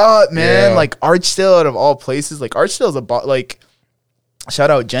scary thought, man. Like Archdale out of all places, like Archdale's like shout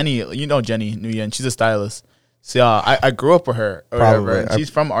out Jenny. You know Jenny Nguyen, she's a stylist. So I grew up with her or whatever. And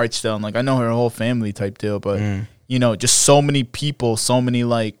she's from Archdale, and like I know her whole family type deal. But you know, just so many people, so many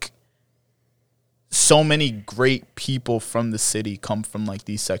great people from the city come from like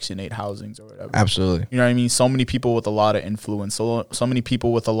these Section 8 housings or whatever. Absolutely. You know what I mean? So many people with a lot of influence, so many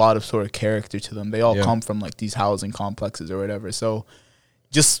people with a lot of sort of character to them. They all come from like these housing complexes or whatever. So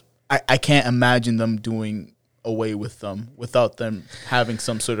just I can't imagine them doing away with them without them having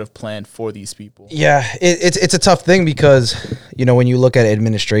some sort of plan for these people. Yeah, it's a tough thing because, you know, when you look at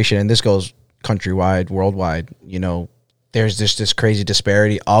administration, and this goes countrywide, worldwide, you know, there's this crazy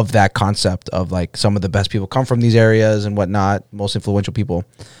disparity of that concept of like some of the best people come from these areas and whatnot, most influential people.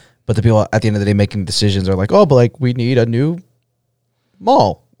 But the people at the end of the day making decisions are like, oh, but like we need a new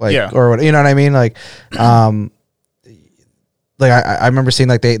mall, like or what, you know what I mean? Like, like I remember seeing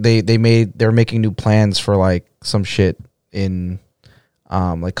like they were making new plans for like some shit in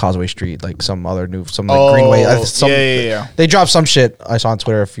like Causeway Street, like some other new Greenway. They dropped some shit I saw on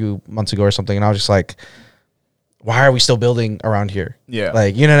Twitter a few months ago or something, and I was just like, why are we still building around here? Yeah,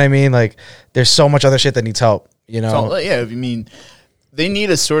 like you know what I mean? Like there's so much other shit that needs help. You know? So, I mean, they need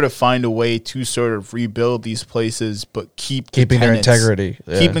to sort of find a way to sort of rebuild these places, but keeping their integrity,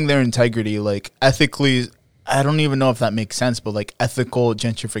 keeping their integrity, like ethically. I don't even know if that makes sense, but like ethical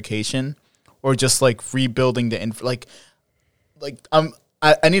gentrification, or just like rebuilding the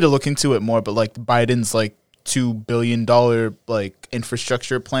I need to look into it more. But like Biden's like $2 billion like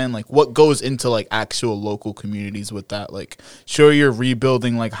infrastructure plan, like what goes into like actual local communities with that? Like, sure, you're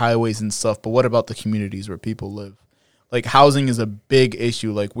rebuilding like highways and stuff, but what about the communities where people live? Like housing is a big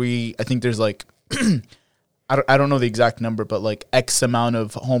issue. Like I think there's like. I don't know the exact number, but like X amount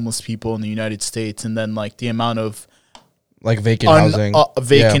of homeless people in the United States, and then like the amount of like vacant housing,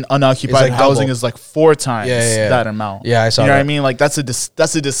 unoccupied like housing is like 4 times that amount. Yeah, I saw. You know that. what I mean? Like that's a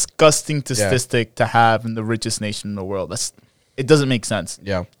disgusting statistic to have in the richest nation in the world. It doesn't make sense.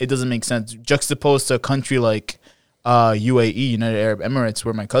 Yeah, it doesn't make sense. Juxtaposed to a country like UAE, United Arab Emirates,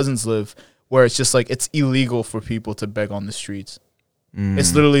 where my cousins live, where it's just like it's illegal for people to beg on the streets.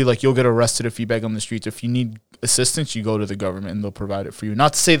 It's literally like you'll get arrested if you beg on the streets. If you need assistance, you go to the government and they'll provide it for you.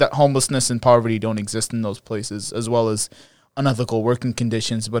 Not to say that homelessness and poverty don't exist in those places, as well as unethical working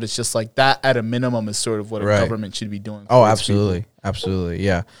conditions, but it's just like that at a minimum is sort of what a government should be doing. Oh, absolutely. Absolutely.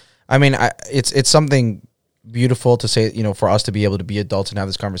 Yeah. I mean, it's something beautiful to say, for us to be able to be adults and have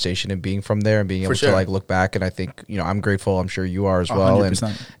this conversation and being from there and being able to like look back. And I think, I'm grateful. I'm sure you are as well.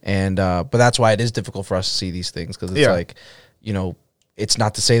 100%. And but that's why it is difficult for us to see these things. Cause it's like, it's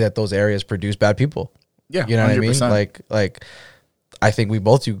not to say that those areas produce bad people. Yeah. You know 100%. what I mean? Like I think we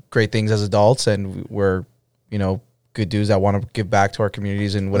both do great things as adults and we're, good dudes that want to give back to our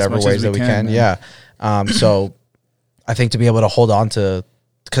communities in whatever ways that we can. Yeah. So I think to be able to hold on to,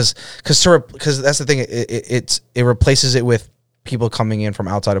 because that's the thing. It replaces it with people coming in from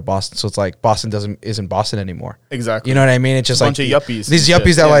outside of Boston. So it's like Boston isn't Boston anymore. Exactly. You know what I mean? It's just a like bunch of yuppies. These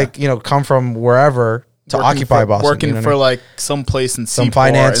yuppies that come from wherever to occupy Boston. Working for like some place in some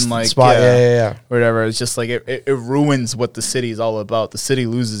finance and like spot. Yeah. Whatever. It's just like it ruins what the city is all about. The city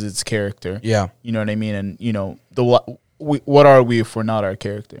loses its character. Yeah. You know what I mean? And what are we if we're not our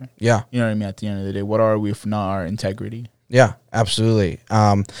character? Yeah. You know what I mean? At the end of the day, what are we if not our integrity? Yeah, absolutely.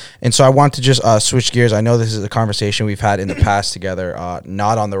 And so I want to just switch gears. I know this is a conversation we've had in the past together,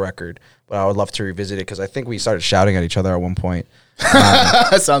 not on the record, but I would love to revisit it because I think we started shouting at each other at one point.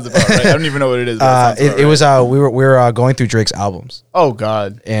 That sounds about right. I don't even know what it is. It was we were going through Drake's albums. Oh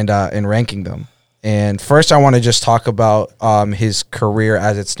God. And ranking them. And first, I want to just talk about his career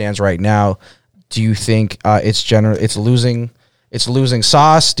as it stands right now. Do you think it's losing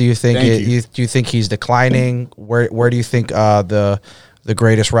sauce? Do you think do you think he's declining? Where do you think the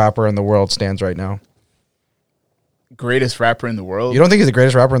greatest rapper in the world stands right now? Greatest rapper in the world? You don't think he's the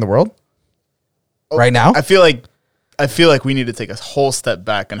greatest rapper in the world? Right now? I feel like we need to take a whole step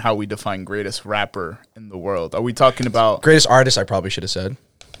back on how we define greatest rapper in the world. Are we talking about greatest artist? I probably should have said.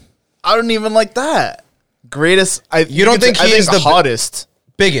 I don't even like that. Greatest. You don't think he's the hottest?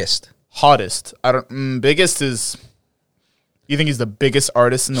 Biggest. Hottest. I don't. Biggest is. You think he's the biggest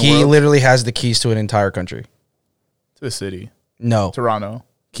artist in the world? He literally has the keys to an entire country. To a city. No. Toronto.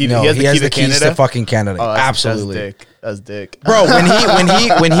 He has the keys to fucking Canada. Oh, absolutely. That's dick. Bro,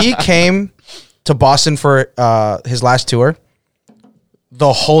 when he came to Boston for his last tour,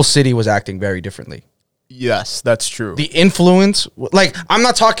 the whole city was acting very differently. Yes, that's true. The influence, like, I'm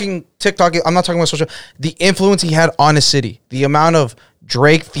not talking TikTok, I'm not talking about social, the influence he had on a city, the amount of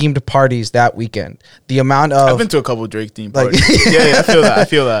Drake-themed parties that weekend, the amount of... I've been to a couple of Drake-themed parties. Yeah, I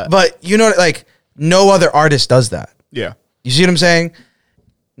feel that. But, like, no other artist does that. Yeah. You see what I'm saying?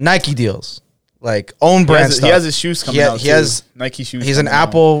 Nike deals, like, own brand stuff. He has his shoes coming out, He has Nike shoes. He's an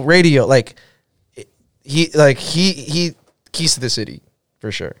Apple radio. Like, he keys to the city,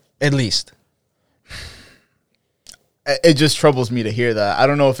 for sure. At least. It just troubles me to hear that. I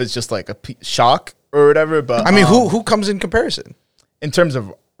don't know if it's just like a shock or whatever, but I mean, who comes in comparison in terms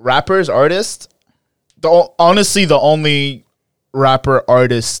of rappers, artists? Honestly, the only rapper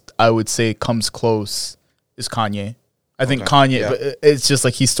artist I would say comes close is Kanye. I think Kanye, but it's just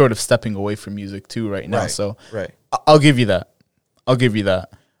like he's sort of stepping away from music too right now. So I'll give you that. Okay,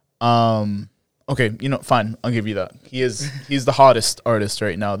 fine. I'll give you that. He's the hottest artist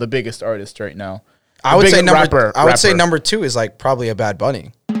right now, the biggest artist right now. I would say number 2 is like probably a Bad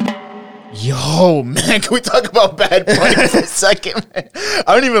Bunny. Yo, man, can we talk about Bad Bunny for a second? Man?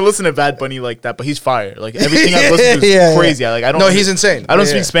 I don't even listen to Bad Bunny like that, but he's fire. Like everything I listen to is crazy. He's insane. I don't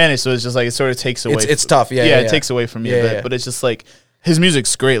speak Spanish, so it's just like it sort of takes away. It's tough. It takes away from me a bit, but it's just like his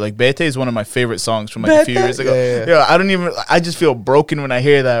music's great. Like Bete is one of my favorite songs from like a few years ago. I just feel broken when I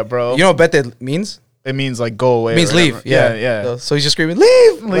hear that, bro. You know what Bete means? It means like go away. It means leave. Yeah. So he's just screaming,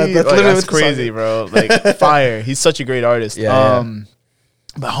 leave. That's crazy, bro. Like fire. He's such a great artist.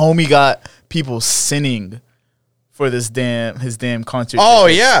 But homie got people sinning for his damn concert. Oh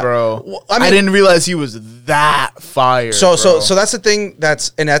tickets, yeah, bro. Well, I didn't realize he was that fire. So that's the thing.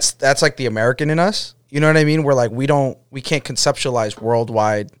 That's like the American in us. You know what I mean? We're like we can't conceptualize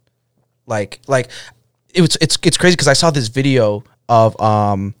worldwide. Like it's crazy because I saw this video of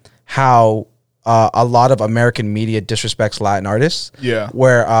how a lot of American media disrespects Latin artists. Yeah.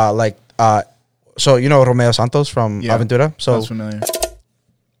 Where so you know Romeo Santos from Aventura? So that's familiar.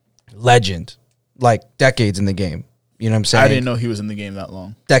 Legend, like decades in the game. You know what I'm saying? I didn't know he was in the game that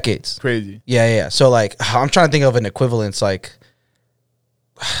long. Decades. Crazy. Yeah. So like, I'm trying to think of an equivalence. Like,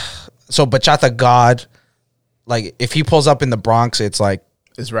 so Bachata God, like if he pulls up in the Bronx, it's like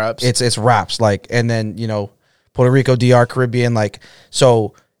it's raps. It's raps. Like, and then Puerto Rico, DR, Caribbean. Like,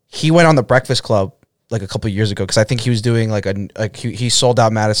 so he went on the Breakfast Club like a couple of years ago because I think he was doing he sold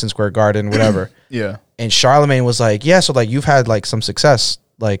out Madison Square Garden, whatever. Yeah. And Charlemagne was like, yeah, so like you've had like some success.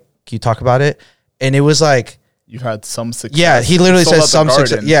 Like, can you talk about it? And it was like, you've had some success. Yeah, he literally says some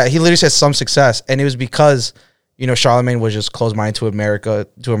success. Yeah, he literally says some success, and it was because Charlemagne was just closed minded to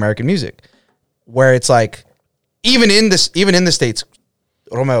American music, where it's like, even in the States,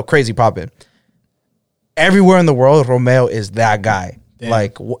 Romeo crazy poppin'. everywhere in the world, Romeo is that guy. Damn.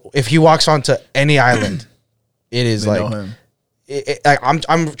 Like if he walks onto any island, it is They know like him.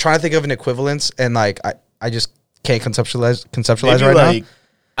 I'm trying to think of an equivalence, and like I just can't conceptualize Maybe right like now.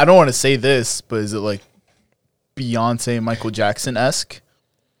 I don't want to say this, but is it like Beyonce, Michael Jackson esque?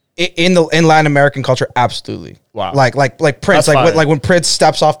 In Latin American culture, absolutely. Wow. Like Prince, That's fire. when Prince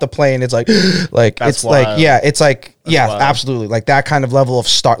steps off the plane, it's like That's it's like wild. it's like wild. absolutely, like that kind of level of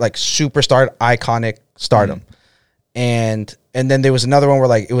like superstar, iconic stardom. And then there was another one where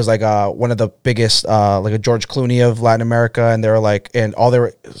like it was like one of the biggest like a George Clooney of Latin America, and they were like, and all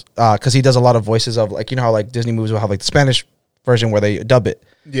their because he does a lot of voices of, like, you know how like Disney movies will have like the Spanish version where they dub it.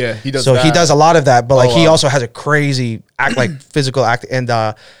 Yeah, he does. So he does a lot of that, but like he wow. also has a crazy physical act, and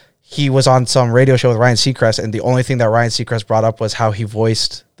he was on some radio show with Ryan Seacrest, and the only thing that Ryan Seacrest brought up was how he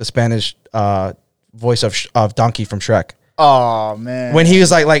voiced the Spanish voice of Donkey from Shrek. Oh man, When he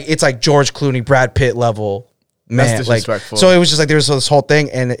was like it's like George Clooney, Brad Pitt level. Man, That's like, disrespectful. so it was just like there was this whole thing,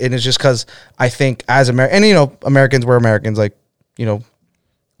 and it's just because I think as and you know, Americans, we're Americans, like, you know,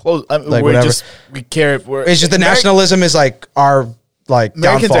 close. I mean, like, we're whatever. just we care. We're, it's just the nationalism is like our like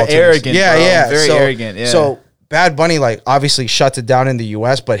Americans downfall are to this. arrogant, Yeah, bro. yeah, Very so, arrogant, yeah. So Bad Bunny like obviously shuts it down in the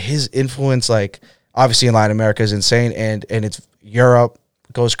U.S., but his influence like obviously in Latin America is insane, and it's Europe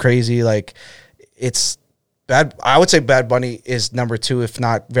goes crazy. Like it's bad. I would say Bad Bunny is number 2, if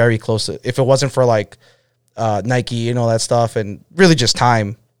not very close to. If it wasn't for like Nike and all that stuff, and really just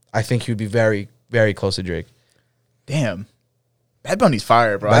time, I think he would be very, very close to Drake. Damn, Bad Bunny's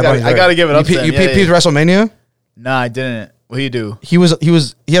fire, bro. Bad I Bunny's gotta give it up. You to him. peeped WrestleMania? Nah, I didn't. What do you do? He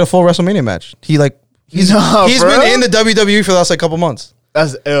had a full WrestleMania match. He's Nah, he's bro. been in the WWE for the last like couple months.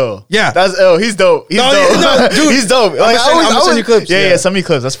 That's ill. Yeah. That's ill. He's dope. He's No, dope. no, dude. He's dope. I'ma send you clips. Yeah, Yeah. yeah, send me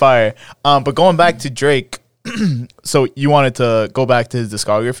clips. That's fire. But going back to Drake, so you wanted to go back to his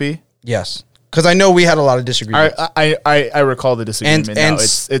discography? Yes, because I know we had a lot of disagreements. I recall the disagreement. And now.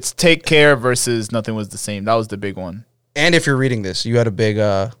 It's Take Care versus Nothing Was the Same. That was the big one. And if you're reading this, you had a big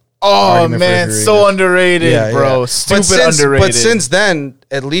Oh argument for man, if you're so reading underrated, this. bro. Stupid underrated. But since then,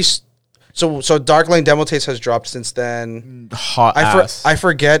 at least, so Dark Lane Demo Tapes has dropped since then. hot ass. I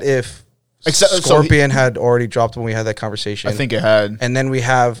forget if Except- so he- Scorpion had already dropped when we had that conversation. I think it had. And then we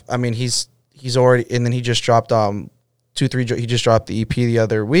have, I mean, he's already, and then he just dropped he just dropped the EP the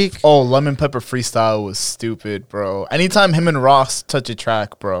other week. Oh, Lemon Pepper Freestyle was stupid, bro. Anytime him and Ross touch a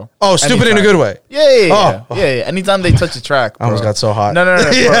track, bro. Oh, stupid in a Anytime. good way. Yeah. Oh. Yeah. Anytime they touch a track, bro. I almost got so hot. No.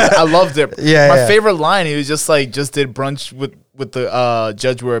 Yeah. Bro, I loved it. Yeah, My yeah. favorite line, he was just did brunch with the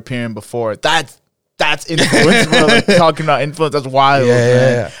judge we're appearing before. That's influence, bro. Like, talking about influence, that's wild,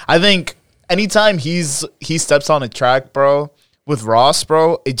 man. Yeah. I think anytime he steps on a track, bro, with Ross,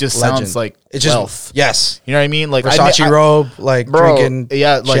 bro, it just sounds like it's just wealth. yes. You know what I mean? Like Versace robe, like bro, drinking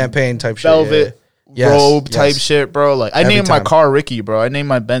like champagne type shit. velvet Yeah. Yes, robe type yes. shit, bro. Like I Every named my time. car Ricky, bro. I named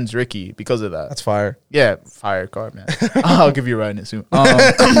my Benz Ricky because of that. That's fire. Yeah, fire car, man. I'll give you a ride in it soon.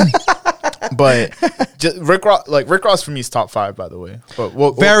 But just Rick Ross for me is top 5, by the way. But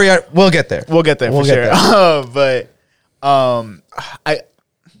we'll We'll get there. we'll get there We'll for get sure. But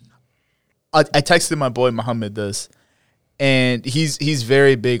I texted my boy Muhammad this, and he's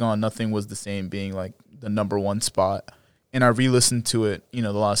very big on Nothing Was the Same being like the number 1 spot. And I re-listened to it, the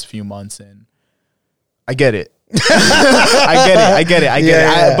last few months, and I get it. I get it.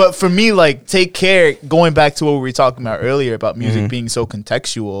 Yeah. But for me, like, Take Care, going back to what we were talking about earlier about music being so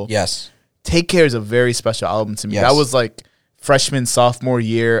contextual. Yes. Take Care is a very special album to me. Yes. That was like freshman, sophomore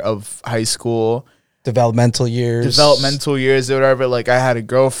year of high school. Developmental years Or whatever. Like, I had a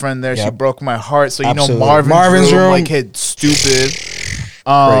girlfriend there. She Yep. broke my heart. So, Absolutely. Marvin's room, Room. like, hit stupid.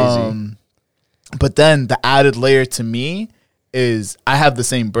 Crazy. But then the added layer to me is I have the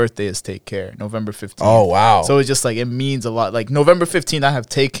same birthday as Take Care, November 15th. Oh, wow. So it's just like, it means a lot. Like, November 15th, I have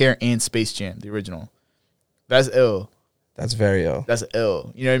Take Care and Space Jam, the original. That's ill. That's very ill. That's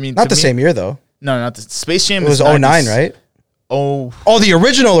ill. You know what I mean? Not To the me- same year though. No, not the Space Jam. It was is 09, 90s. right? Oh, The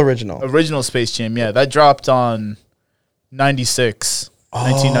original. original Space Jam. Yeah, that dropped on 96.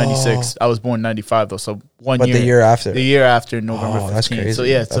 1996. I was born 95 though, so But the year after. The year after November 15th. that's crazy. So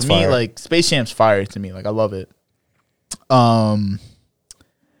yeah, That's to me, fire. like, Space Jam's fire to me. Like, I love it.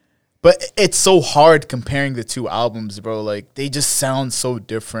 But it's so hard comparing the two albums, bro. Like, they just sound so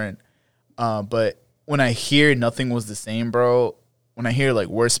different. But when I hear Nothing Was the Same, bro, when I hear like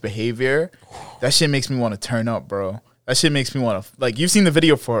Worst Behavior, that shit makes me want to turn up, bro. That shit makes me want to like. You've seen the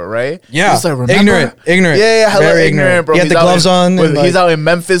video for it, right? Yeah, like, ignorant. Yeah, hella very ignorant, bro. He had the gloves on. He's out in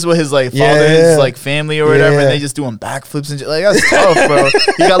Memphis with his like father's like family or whatever, and they just doing backflips and shit. Like that's tough, bro.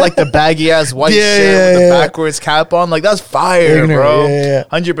 He got like the baggy ass white shirt with the backwards cap on. Like that's fire, bro.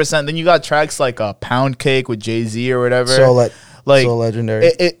 100%. Then you got tracks like Pound Cake with Jay-Z or whatever. So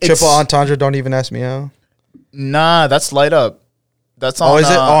legendary. Triple Entendre. Don't even ask me how. Nah, that's Light Up. That's on. Oh, is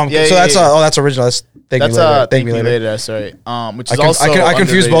it? That's original. Thank Me Later. That's right. Which is also I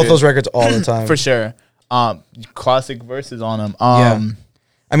confuse both those records all the time for sure. Classic verses on them.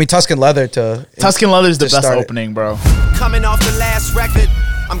 I mean Tuscan Leather Tuscan Leather is the best opening, bro. Coming off the last record,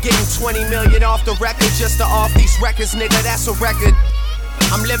 I'm getting 20 million off the record just to off these records, nigga. That's a record.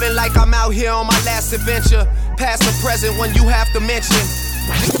 I'm living like I'm out here on my last adventure. Past and present when you have to mention.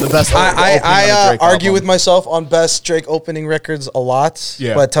 The best. I argue with myself on best Drake opening records a lot,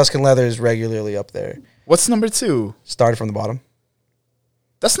 but Tuscan Leather is regularly up there. What's number 2? Started from the bottom.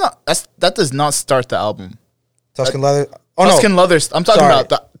 That does not start the album. Tuscan Leather. Oh Tuscan Leather. I'm talking about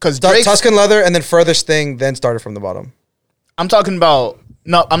that because Tuscan Leather and then Furthest Thing then started from the bottom. I'm talking about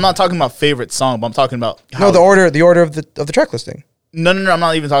I'm not talking about favorite song, but I'm talking about the order of the track listing. No. I'm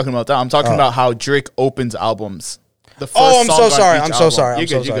not even talking about that. I'm talking about how Drake opens albums. I'm so sorry.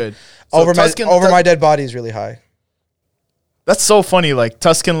 You're good. So Over My Dead Body is really high. That's so funny. Like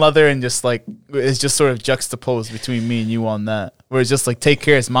Tuscan Leather and just like it's just sort of juxtaposed between me and you on that. Where it's just like Take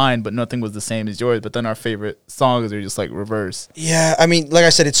Care is mine, but nothing was the same as yours. But then our favorite songs are just like reverse. Yeah, I mean, like I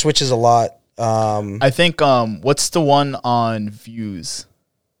said, it switches a lot. I think what's the one on Views?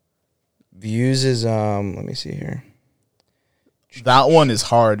 Views is let me see here. That one is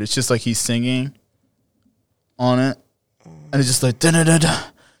hard. It's just like he's singing on it. And it's just like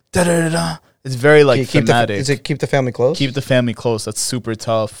da-da-da-da. It's very like thematic. Is it Keep the Family Close? Keep the Family Close. That's super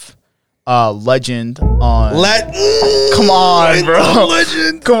tough. Legend on. Come on, bro.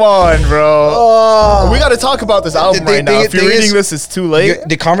 Legend. Come on, bro. We got to talk about this album right now. If you're reading this, it's too late.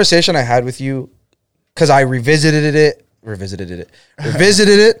 The conversation I had with you, because I revisited it,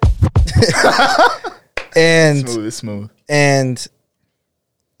 and smooth. And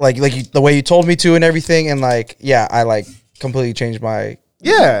like the way you told me to and everything, and like I completely changed my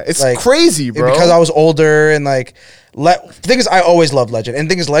it's crazy, bro. Because I was older and like thing is I always loved Legend, and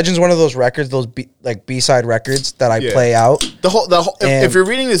the thing is Legend's one of those records, those B-side records that I play out. The whole if you're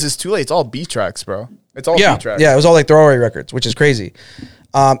reading this, it's too late. It's all B tracks, bro. It's all B tracks. Yeah, it was all like throwaway records, which is crazy.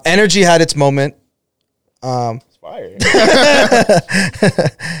 Energy had its moment. Fire.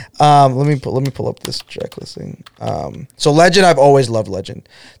 Let me pull up this track listing. So Legend, I've always loved Legend.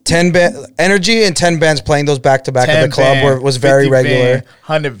 Energy and 10 bands playing those back to back at the club was very regular.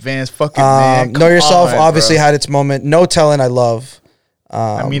 100 bands, fucking man. Know Yourself obviously had its moment. No Telling, I love.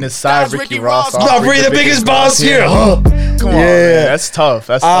 I mean, aside Ricky Ross, not really the biggest boss here. Come on, man. That's tough.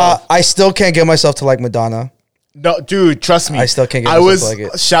 I still can't get myself to like Madonna. No, dude, trust me. I still can't get myself to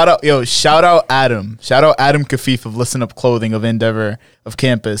like it. Shout out Adam. Shout out Adam Kafif of Listen Up Clothing, of Endeavor, of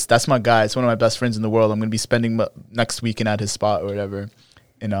Campus. That's my guy. It's one of my best friends in the world. I'm going to be spending next weekend at his spot or whatever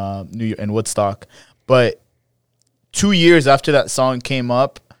in New York, in Woodstock. But 2 years after that song came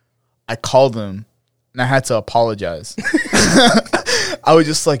up, I called him and I had to apologize. I was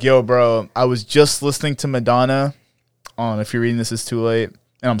just like, yo, bro, I was just listening to Madonna on If You're Reading This, It's Too Late.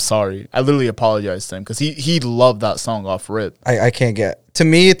 And I'm sorry. I literally apologized to him because he loved that song off rip. I can't get. To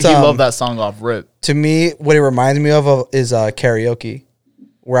me, it's... He loved that song off rip. To me, what it reminds me of is karaoke,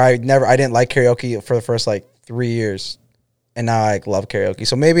 where I didn't like karaoke for the first like 3 years, and now I love karaoke.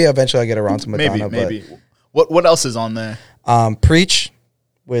 So maybe eventually I'll get around to Madonna. Maybe. What else is on there? Preach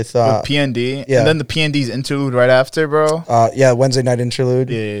with PND. Yeah. And then the PND's interlude right after, bro. Wednesday night interlude.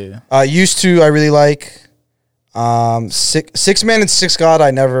 Yeah. Used To, I really like. Six Man and Six God,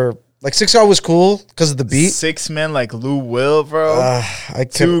 I never like. Six God was cool because of the beat. 6 Men like Lou Will, bro.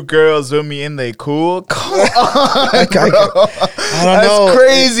 2 girls with me and they cool. Come on, I don't know. That's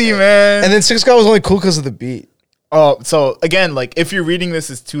crazy, man. And then Six God was only cool because of the beat. Oh, so again, like If You're Reading This,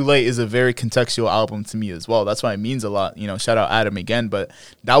 Is Too Late is a very contextual album to me as well. That's why it means a lot. You know, shout out Adam again. But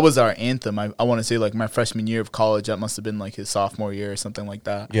that was our anthem. I want to say like my freshman year of college. That must have been like his sophomore year or something like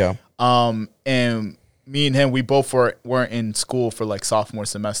that. Yeah. And me and him, we both weren't in school for like sophomore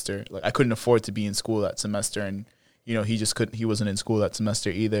semester. Like I couldn't afford to be in school that semester, and you know he wasn't in school that semester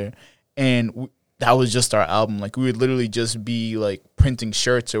either. And that was just our album. Like we would literally just be like printing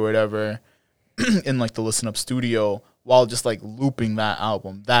shirts or whatever in like the Listen Up studio while just like looping that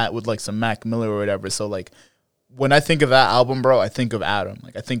album, that with like some Mac Miller or whatever. So like when I think of that album, bro, I think of Adam.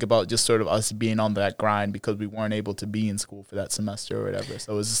 Like, I think about just sort of us being on that grind because we weren't able to be in school for that semester or whatever.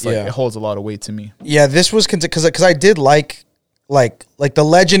 So it's just like, it holds a lot of weight to me. Yeah, this was because I did like the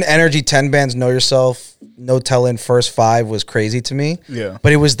Legend Energy 10 bands, Know Yourself, No Tellin', First Five was crazy to me. Yeah.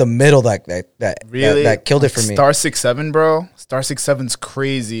 But it was the middle that Really? that killed it for me. Star 67, bro. Star 67's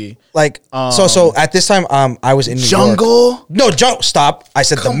crazy. Like, so at this time, I was in New Jungle? York. No, stop. I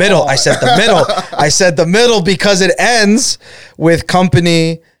said the middle. I said the middle. I said the middle because it ends with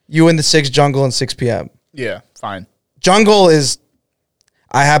Company, You and the Six, Jungle, and 6 p.m. Yeah, fine. Jungle is,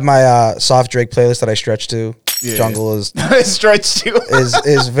 I have my soft Drake playlist that I stretch to. Yeah. Jungle is stretched you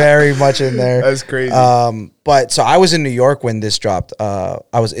is very much in there. That's crazy. But so I was in New York when this dropped. I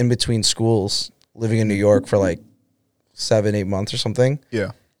was in between schools, living in New York for like 7-8 months or something.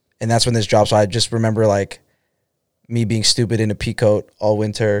 Yeah, and that's when this dropped. So I just remember like me being stupid in a pea coat all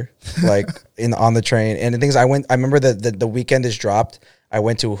winter, like on the train. And the things I remember the weekend this dropped. I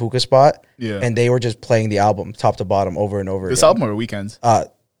went to a hookah spot. Yeah, and they were just playing the album top to bottom over and over. This album or Weekends?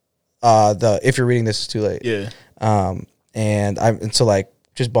 If You're Reading This Is Too Late. Yeah. And so like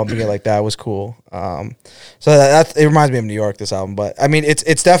just bumping it like that was cool. So that it reminds me of New York, this album. But I mean,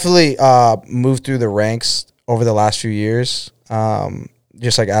 it's definitely moved through the ranks over the last few years.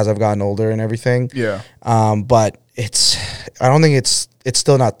 Just like as I've gotten older and everything. Yeah. But I don't think it's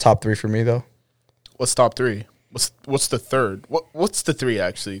still not top 3 for me though. What's top 3? What's the third? What's the 3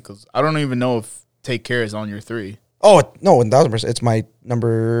 actually? Because I don't even know if Take Care is on your 3. Oh no, 1000%. It's my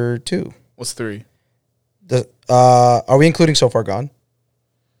number 2. What's 3? Are we including So Far Gone?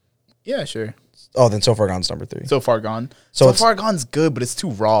 Yeah, sure. Oh, then So Far Gone's number 3. So Far Gone. So Far Gone's good, but it's too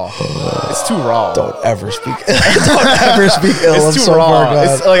raw. It's too raw. Don't ever speak. Don't ever speak ill of So Far Gone.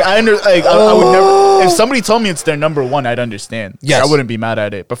 It's like I would never. If somebody told me it's their number 1, I'd understand. Yes, like, I wouldn't be mad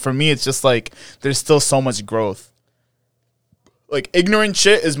at it. But for me, it's just like there's still so much growth. Like Ignorant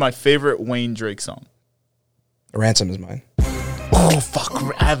Shit is my favorite Wayne Drake song. Ransom is mine. Oh fuck!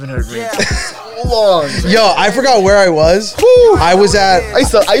 I haven't heard Ransom so long. Man. Yo, I forgot where I was. I was at. I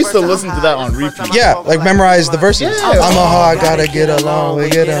used to listen to that on repeat. Yeah, like memorize the verses. Yeah. I'm a hard, gotta get along. We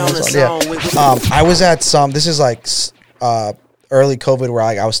get on. Yeah. I was at some. This is like early COVID where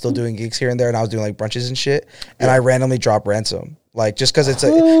I was still doing gigs here and there, and I was doing like brunches and shit. And I randomly dropped Ransom. Like just because it's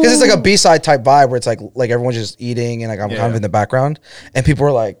like a B-side type vibe where it's like everyone's just eating and like I'm kind of in the background, and people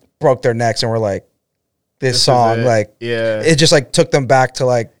were like broke their necks and were like. This song, like, it just like took them back to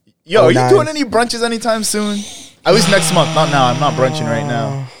like. Yo, are you doing any brunches anytime soon? At least next month. Not now. I'm not brunching right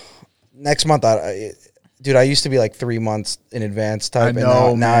now. Next month, dude. I used to be like 3 months in advance type. I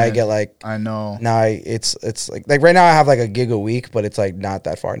know. And now I get like. I know. Now it's like right now I have like a gig a week, but it's like not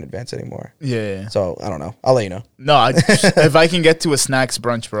that far in advance anymore. Yeah. So I don't know. I'll let you know. No, if I can get to a snacks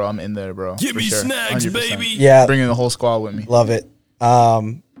brunch, bro, I'm in there, bro. Give me snacks, 100%. Baby. Yeah, bringing the whole squad with me. Love it.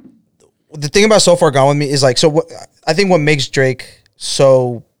 The thing about So Far Gone with me is like, I think what makes Drake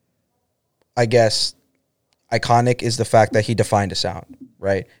so, I guess, iconic is the fact that he defined a sound,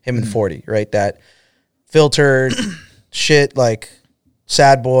 right? Him and 40, right? That filtered shit like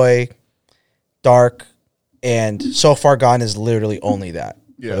Sad Boy, Dark, and So Far Gone is literally only that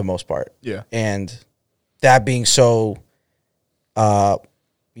for the most part. Yeah. And that being so, coming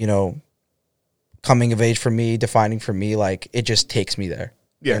of age for me, defining for me, like it just takes me there.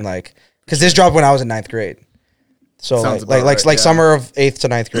 Yeah. And like, because this dropped when I was in 9th grade. So like summer of 8th to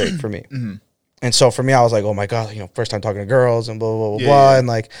 9th grade for me. Mm-hmm. And so for me, I was like, oh my God, first time talking to girls and blah, blah, blah, blah. And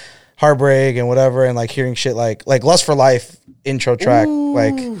like heartbreak and whatever. And like hearing shit like Lust for Life intro track. Ooh.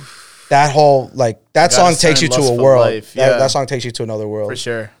 Like that whole, like that song takes you to a world. That song takes you to another world. For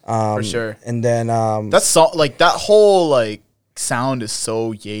sure. And then, that song, like that whole like sound is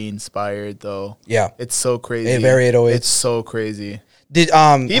so Ye inspired though. Yeah. It's so crazy. Very 808. It's so crazy. He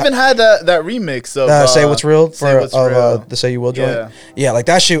even had that remix of Say What's Real the Say You Will joint. Yeah, like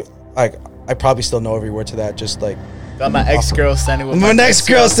that shit. Like I probably still know every word to that. Just like got my ex-girl standing with my next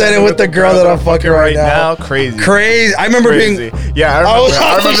girl standing with the girl that I'm fucking right now. Crazy. I remember being I remember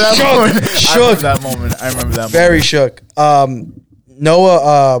that moment. I remember that moment. Very shook.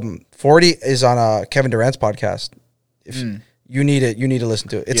 Noah 40 is on Kevin Durant's podcast. If you need to listen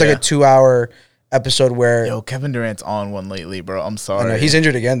to it. It's like a 2-hour episode where Kevin Durant's on one lately, bro. I'm sorry. I know, he's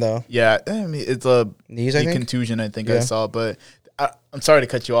injured again though. Yeah, I mean it's a knee contusion. I think I saw, but I'm sorry to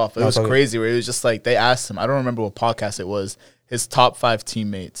cut you off. It was crazy. Where it was just like they asked him. I don't remember what podcast it was. His top 5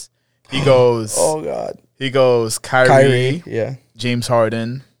 teammates. He goes, oh God. He goes Kyrie, yeah, James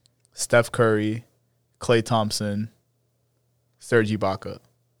Harden, Steph Curry, Klay Thompson, Serge Ibaka.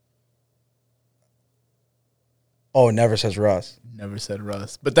 Oh, never says Russ. Never said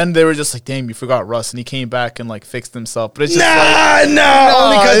Russ. But then they were just like, damn, you forgot Russ. And he came back and like fixed himself. But it's just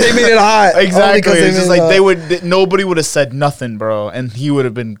only because they made it hot. Exactly. It's just like nobody would have said nothing, bro. And he would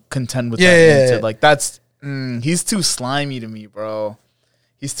have been content with that answer. Like that's, he's too slimy to me, bro.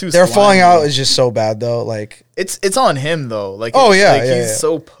 He's too Their slimy. falling out is just so bad though. Like it's on him though. Like, he's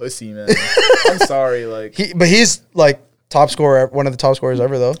so pussy, man. I'm sorry. Like but he's like top scorer, one of the top scorers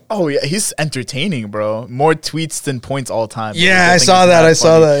ever though. Oh yeah, he's entertaining, bro. More tweets than points all time. Yeah, I saw that.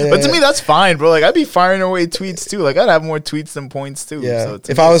 Yeah, but to me, that's fine, bro. Like I'd be firing away tweets too. Like I'd have more tweets than points too. Yeah. So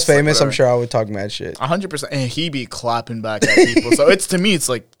if I was famous, I'm sure I would talk mad shit. 100%. And he be clapping back at people. So it's to me, it's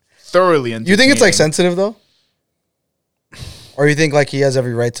like thoroughly entertaining. You think it's like sensitive though, or you think like he has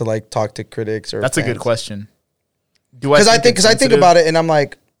every right to like talk to critics or? That's fans? a good question. Because I think about it and I'm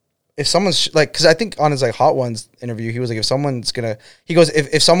like, if someone's like, because I think on his like Hot Ones interview, he was like, if someone's gonna, he goes,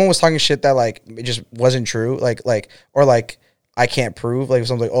 if someone was talking shit that like it just wasn't true, or like I can't prove, like if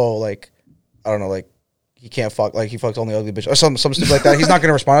someone's like, oh, like I don't know, like he can't fuck, like he fucks only ugly bitch or some stuff like that, he's not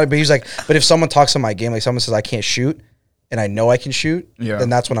gonna respond. But he's like, but if someone talks in my game, like someone says I can't shoot, and I know I can shoot, then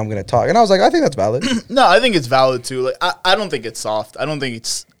that's when I'm gonna talk. And I was like, I think that's valid. No, I think it's valid too. Like I don't think it's soft. I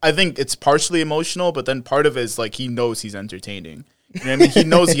think it's partially emotional, but then part of it is like he knows he's entertaining. You know what I mean? He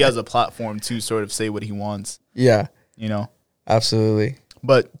knows he has a platform to sort of say what he wants. Yeah. You know? Absolutely.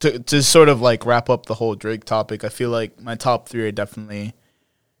 But to sort of like wrap up the whole Drake topic, I feel like my top three are definitely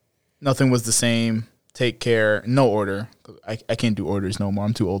Nothing Was the Same, Take Care, no order. I can't do orders no more.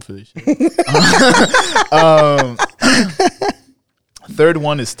 I'm too old for this shit. Third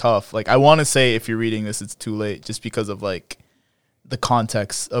one is tough. Like I want to say if you're reading this, it's too late just because of like the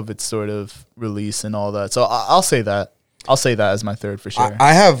context of its sort of release and all that. So I'll say that. I'll say that as my third for sure.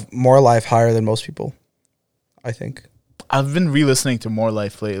 I have More Life higher than most people, I think. I've been re-listening to More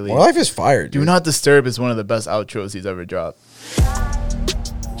Life lately. More Life is fire, dude. Do Not Disturb is one of the best outros he's ever dropped.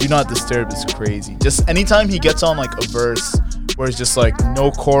 Do Not Disturb is crazy. Just anytime he gets on like a verse where it's just like no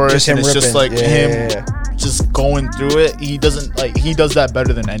chorus just him and it's ripping. just like him just going through it, he does that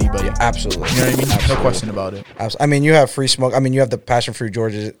better than anybody. Yeah, absolutely. You know what I mean? Absolutely. No question about it. I mean, you have Free Smoke. I mean, you have the Passion Fruit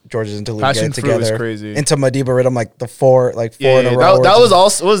George's interlude Passion getting Fruit together. is crazy. Into Madiba Rhythm, like four in a row. That was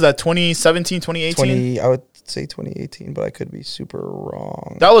also, what was that, 2017, 2018? I would say 2018, but I could be super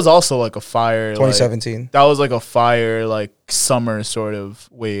wrong. That was also like a fire. 2017. That was like a fire, like summer sort of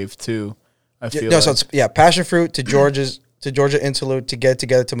wave too. I feel no, like. so it's Passion Fruit to Georgia interlude to Get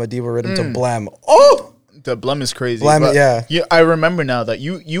Together to Madiba Rhythm to Blam. Oh, the Blem is crazy. Blam, yeah. I remember now that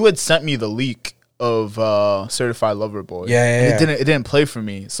you had sent me the leak of Certified Lover Boy. Yeah. And it didn't play for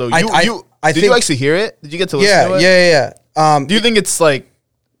me. So I did you actually hear it? Did you get to listen to it? Yeah. Do you think it's like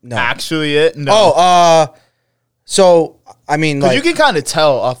no. actually it? No. Oh, so I mean, like you can kind of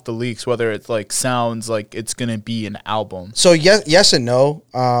tell off the leaks whether it like sounds like it's gonna be an album. So yes and no.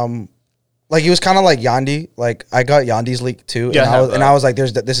 Like it was kind of like Yandi. Like I got Yandi's leak too, Yeah, and I was like,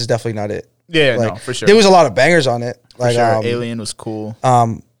 this is definitely not it. Yeah, like, no, for sure. There was a lot of bangers on it. Like Alien was cool.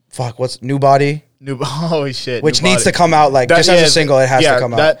 What's New Body? Holy shit. Which needs to come out like just as a single. It has to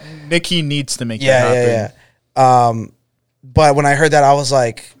come out. That Nicki needs to make that happen. Yeah. But when I heard that, I was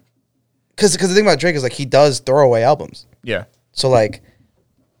like, because the thing about Drake is like he does throwaway albums. Yeah. So like,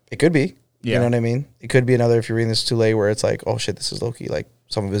 it could be. Yeah. You know what I mean? It could be another, if you're reading this too late, where it's like, oh shit, this is low key like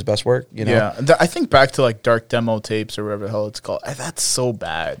some of his best work. You know? Yeah. I think back to like Dark Demo Tapes or whatever the hell it's called. That's so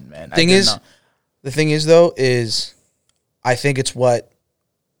bad, man. The thing is though, is I think it's what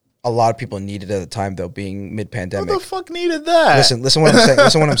a lot of people needed at the time though, being mid-pandemic. Who the fuck needed that? Listen what I'm saying.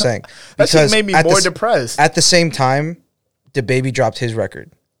 Listen what I'm saying. That shit made me more depressed. At the same time, DaBaby dropped his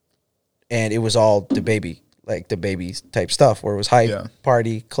record, and it was all DaBaby, like DaBaby type stuff, where it was hype,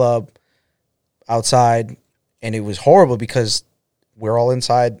 party, club, outside, and it was horrible because we're all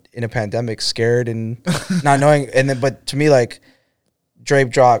inside in a pandemic, scared and not knowing. And then, but to me, like Drake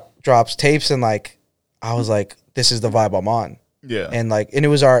drops tapes, and like I was like, this is the vibe I'm on. Yeah, and it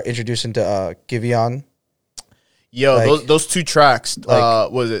was our introduction to Giveon. Yo, like, those two tracks,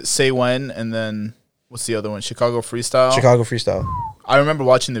 was it Say When and then what's the other one? Chicago Freestyle. I remember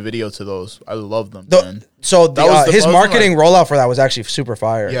watching the video to those. I love them, man. So his marketing rollout for that was actually super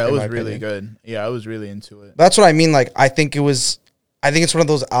fire. Yeah, it was really good. Yeah, I was really into it. That's what I mean. Like, I think it's one of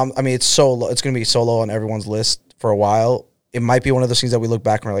those. I mean, it's so low. It's gonna be so low on everyone's list for a while. It might be one of those things that we look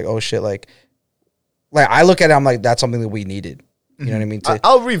back and we're like, oh shit, like I look at it, I'm like, that's something that we needed. You know what I mean?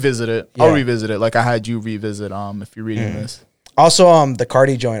 I'll revisit it. Yeah. I'll revisit it like I had you revisit if you're reading this. Also, the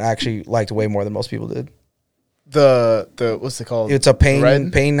Cardi joint I actually liked way more than most people did. The what's it called? It's a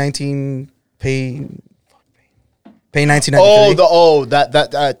Pain 19 Pain. Pain 1993.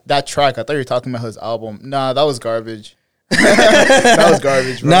 That track. I thought you were talking about his album. Nah, that was garbage. That was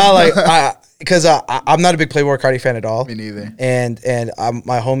garbage, bro. No, like because I'm not a big Playboi Carti fan at all. Me neither. And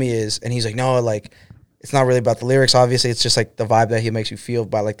my homie is, and he's like, no, like it's not really about the lyrics. Obviously, it's just like the vibe that he makes you feel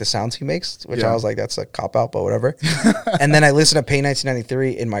by like the sounds he makes. Which I was like, that's a cop out, but whatever. And then I listened to Pain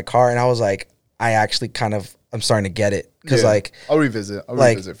 1993 in my car, and I was like, I actually I'm starting to get it because like I'll revisit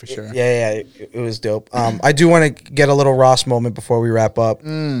for sure. Yeah, it was dope. I do want to get a little Ross moment before we wrap up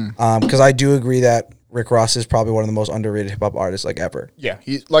because I do agree that Rick Ross is probably one of the most underrated hip hop artists like ever. Yeah,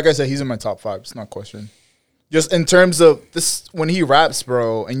 like I said, he's in my top 5. It's not a question. Just in terms of this, when he raps,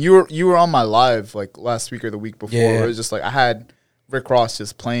 bro, and you were on my live like last week or the week before. It was just like I had Rick Ross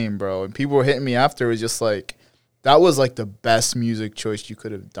just playing, bro, and people were hitting me after. It was just like that was like the best music choice you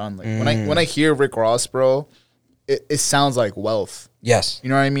could have done. Like when I hear Rick Ross, bro, it sounds like Wealth. Yes, you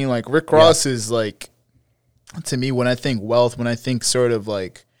know what I mean. Like Rick Ross is like, to me, when I think Wealth, when I think sort of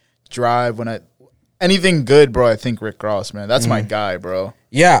like Drive, anything good, bro, I think Rick Ross, man. That's my guy, bro.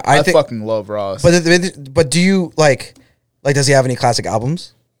 Yeah, I fucking love Ross. But do you like does he have any classic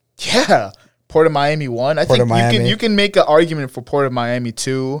albums? Yeah. Port of Miami 1. I think you can make an argument for Port of Miami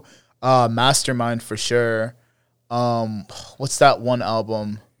 2. Mastermind for sure. What's that one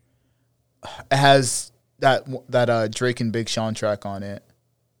album? It has that Drake and Big Sean track on it.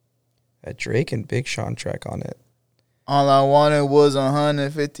 That Drake and Big Sean track on it. All I wanted was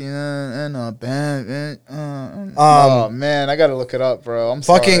 159 and a band. Oh man, I gotta look it up, bro. I'm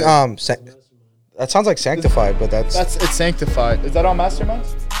fucking sorry. that sounds like Sanctified, but it's Sanctified. Is that on Mastermind?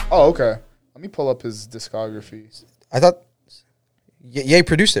 Oh, okay. Let me pull up his discography. I thought Ye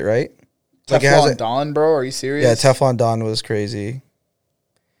produced it, right? Teflon Don, bro. Are you serious? Yeah, Teflon Don was crazy.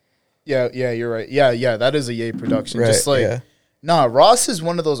 Yeah, you're right. Yeah, that is a Ye production. Right, just like nah, Ross is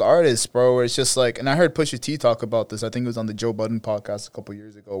one of those artists, bro, where it's just like, and I heard Pusha T talk about this. I think it was on the Joe Budden podcast a couple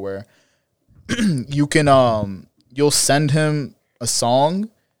years ago, where you can you'll send him a song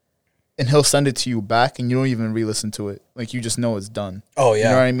and he'll send it to you back and you don't even re-listen to it. Like you just know it's done. Oh yeah. You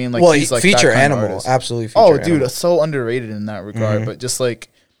know what I mean? Like he's like feature Animal. Absolutely feature Animal. Dude, it's so underrated in that regard. But just like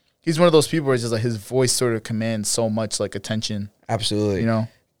he's one of those people where it's just like his voice sort of commands so much like attention. Absolutely. You know?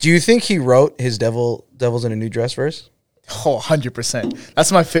 Do you think he wrote his Devil's in a New Dress verse? Oh, 100%.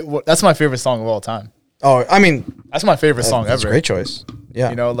 That's my favorite song of all time. Oh, I mean, that's my favorite song ever. Great choice. Yeah,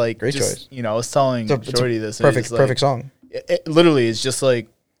 you know, like great choice. You know, I was telling Shorty this. Perfect song. It literally is just like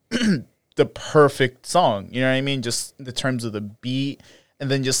the perfect song. You know what I mean? Just in the terms of the beat, and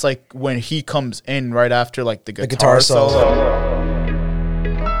then just like when he comes in right after like the guitar solo.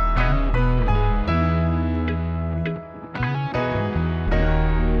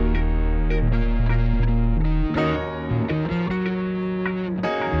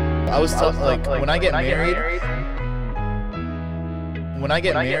 I was like when I get married,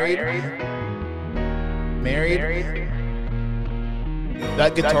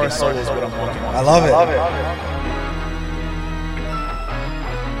 that guitar solo is what I'm working on. I love it.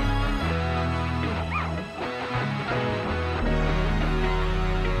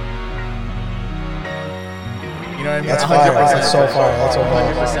 You know what I mean? That's fire. That's so fire. That's so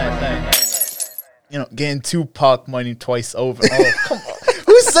fire. 100%. You know, getting Tupac money twice over. Oh, come on.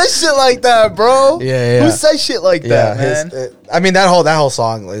 Who says shit like that, bro? Yeah. Who says shit like that, man? I mean, that whole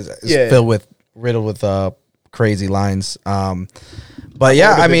song is riddled with crazy lines. But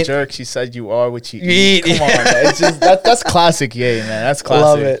yeah, I mean, jerk. She said you are what you eat. Come on, man. It's just that's classic, man. That's classic.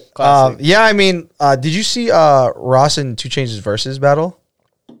 Love it. Classic. Yeah, I mean, did you see Ross and 2 Chainz's versus battle?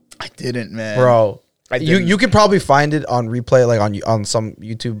 I didn't, man. Bro. You could probably find it on replay, like on some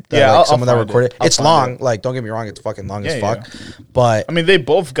YouTube. Someone that recorded it. It's long. Like, don't get me wrong, it's fucking long as fuck. But I mean, they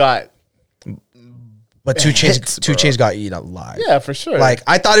both got. But 2 Chainz got eaten alive. Yeah, for sure. Like,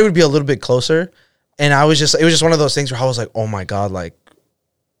 I thought it would be a little bit closer, and it was just one of those things where I was like, oh my god,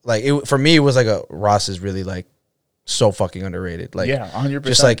 for me, it was like Ross is really like so fucking underrated. Like, 100%.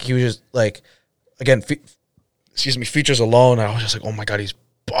 Just like he was just like, again, features alone. I was just like, oh my god, he's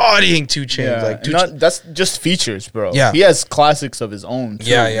bodying 2 Chainz. Yeah, that's just features, bro. Yeah, he has classics of his own. Too,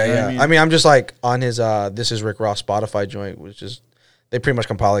 yeah. You know I mean, I'm just like on his This Is Rick Ross Spotify joint, which is they pretty much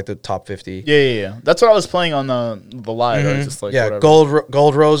compile like the top 50. Yeah. That's what I was playing on the live. I was just like, whatever.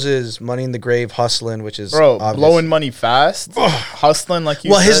 Gold Roses, Money in the Grave, Hustling, which is blowing money fast, hustling like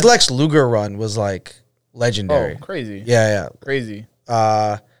you. Well, his Lex Luger run was like legendary. Oh, crazy. Yeah, crazy.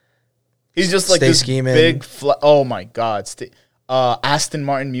 He's just like Stay this Scheming. big. Oh my god. Aston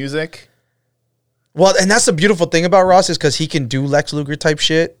Martin music. Well, and that's the beautiful thing about Ross is because he can do Lex Luger type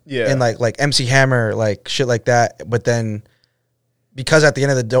shit, and like MC Hammer, like shit like that. But then, because at the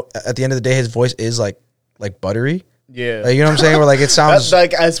end of the day, his voice is like buttery. Yeah. Like, you know what I'm saying? Where like it sounds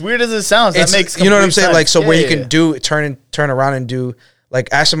That's like as weird as it sounds, that makes you know what I'm complete saying? Like, sense. so where you Yeah. can turn around and do like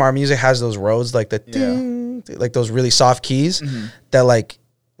ASMR music has those roads, like the ding, like those really soft keys that like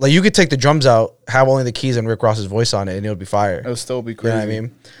you could take the drums out, have only the keys and Rick Ross's voice on it, and it would be fire. It'll still be You crazy. know what I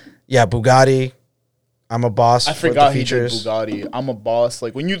mean? Yeah, Bugatti. I'm a boss. I for forgot the he did features. Bugatti. I'm a boss.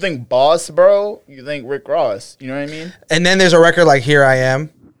 Like when you think boss, bro, you think Rick Ross. You know what I mean? And then there's a record like Here I Am,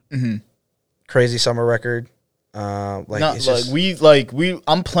 crazy summer record. Like Not it's like just,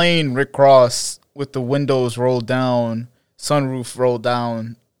 I'm playing Rick Ross with the windows rolled down, sunroof rolled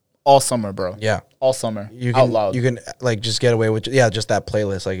down, all summer, bro. yeah. All summer. You out can loud. you can like just get away with just that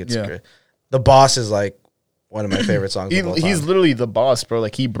playlist. Like it's Yeah. great. The Boss is like one of my favorite songs. of all He's time. literally the boss, bro.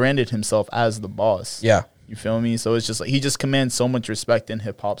 Like he branded himself as the boss. Yeah. You feel me? So it's just like he just commands so much respect in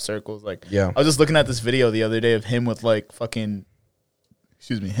hip hop circles. Like Yeah. I was just looking at this video the other day of him with like him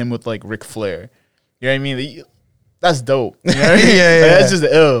with like Ric Flair. You know what I mean? That's dope. You know what I mean? Yeah, Like, yeah. that's just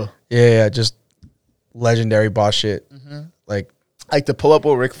ill. Yeah, just legendary boss shit. Like to pull up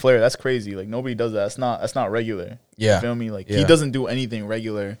with Ric Flair, that's crazy. Like nobody does that. That's not regular. Yeah. You feel me? Like Yeah. he doesn't do anything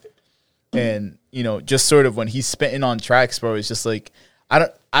regular. And, you know, just sort of when he's spitting on tracks, bro, it's just like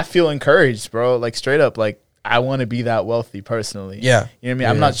I feel encouraged, bro. Like straight up, like I want to be that wealthy personally. Yeah. You know what I mean? Yeah,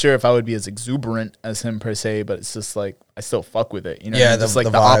 I'm yeah. not sure if I would be as exuberant as him per se, but it's just like I still fuck with it. You know what I Yeah, mean? Just like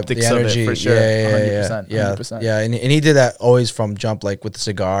the vibe, optics the of energy. it for sure. Yeah, 100%. yeah, 100%. yeah. And he did that always from jump, like with the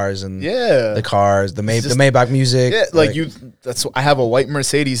cigars and Yeah. the cars, the just- Maybach music. Yeah, like you I have a white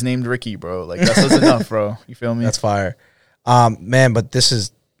Mercedes named Ricky, bro. Like that's enough, bro. You feel me? That's fire. Man, but this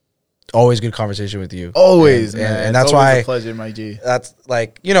is always good conversation with you. always, and, man. and It's that's always why a pleasure, my G. that's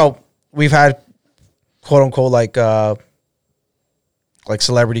like, you know, we've had quote unquote like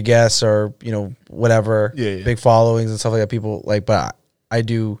celebrity guests or, you know, whatever, Yeah. big followings and stuff like that. People like, but I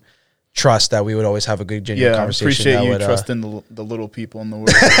do trust that we would always have a good genuine Yeah, I conversation. appreciate that you would, trusting the little people in the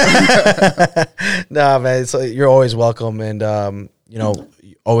world. Nah, man, you're always welcome, and you know,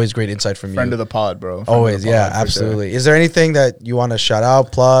 always great insight from Friend you. of the pod, bro. Friend Always, of the yeah, pod, for sure. absolutely. Is there anything that you want to shout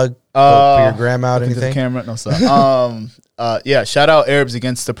out, plug, put your gram out, Look into the anything? camera, no, sir. Yeah, shout out Arabs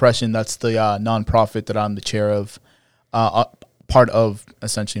Against Depression. That's the nonprofit that I'm the chair of. Part of,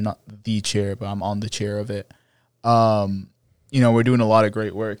 essentially, not the chair, but I'm on the chair of it. You know, we're doing a lot of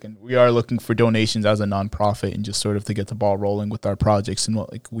great work, and we are looking for donations as a nonprofit and just sort of to get the ball rolling with our projects and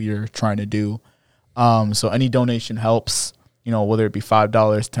what like we are trying to do. So any donation helps. You know, whether it be $5,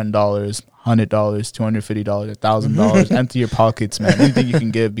 $10, $100, $250, $1,000, empty your pockets, man. Anything you can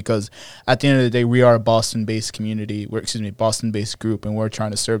give, because at the end of the day, we are a Boston-based community. Boston-based group, and we're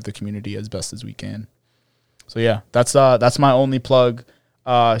trying to serve the community as best as we can. So yeah, that's my only plug.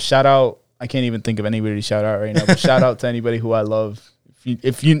 Shout out. I can't even think of anybody to shout out right now, but shout out to anybody who I love.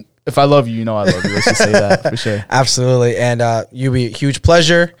 If I love you, you know I love you. Let's just say that for sure. Absolutely, and you be a huge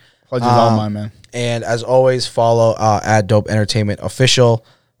pleasure. Pleasure's all mine, man. And as always, follow at Dope Entertainment Official.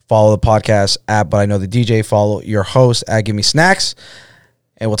 Follow the podcast at But I Know the DJ. Follow your host at Give Me Snacks.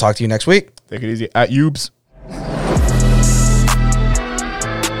 And we'll talk to you next week. Take it easy. At Youbes.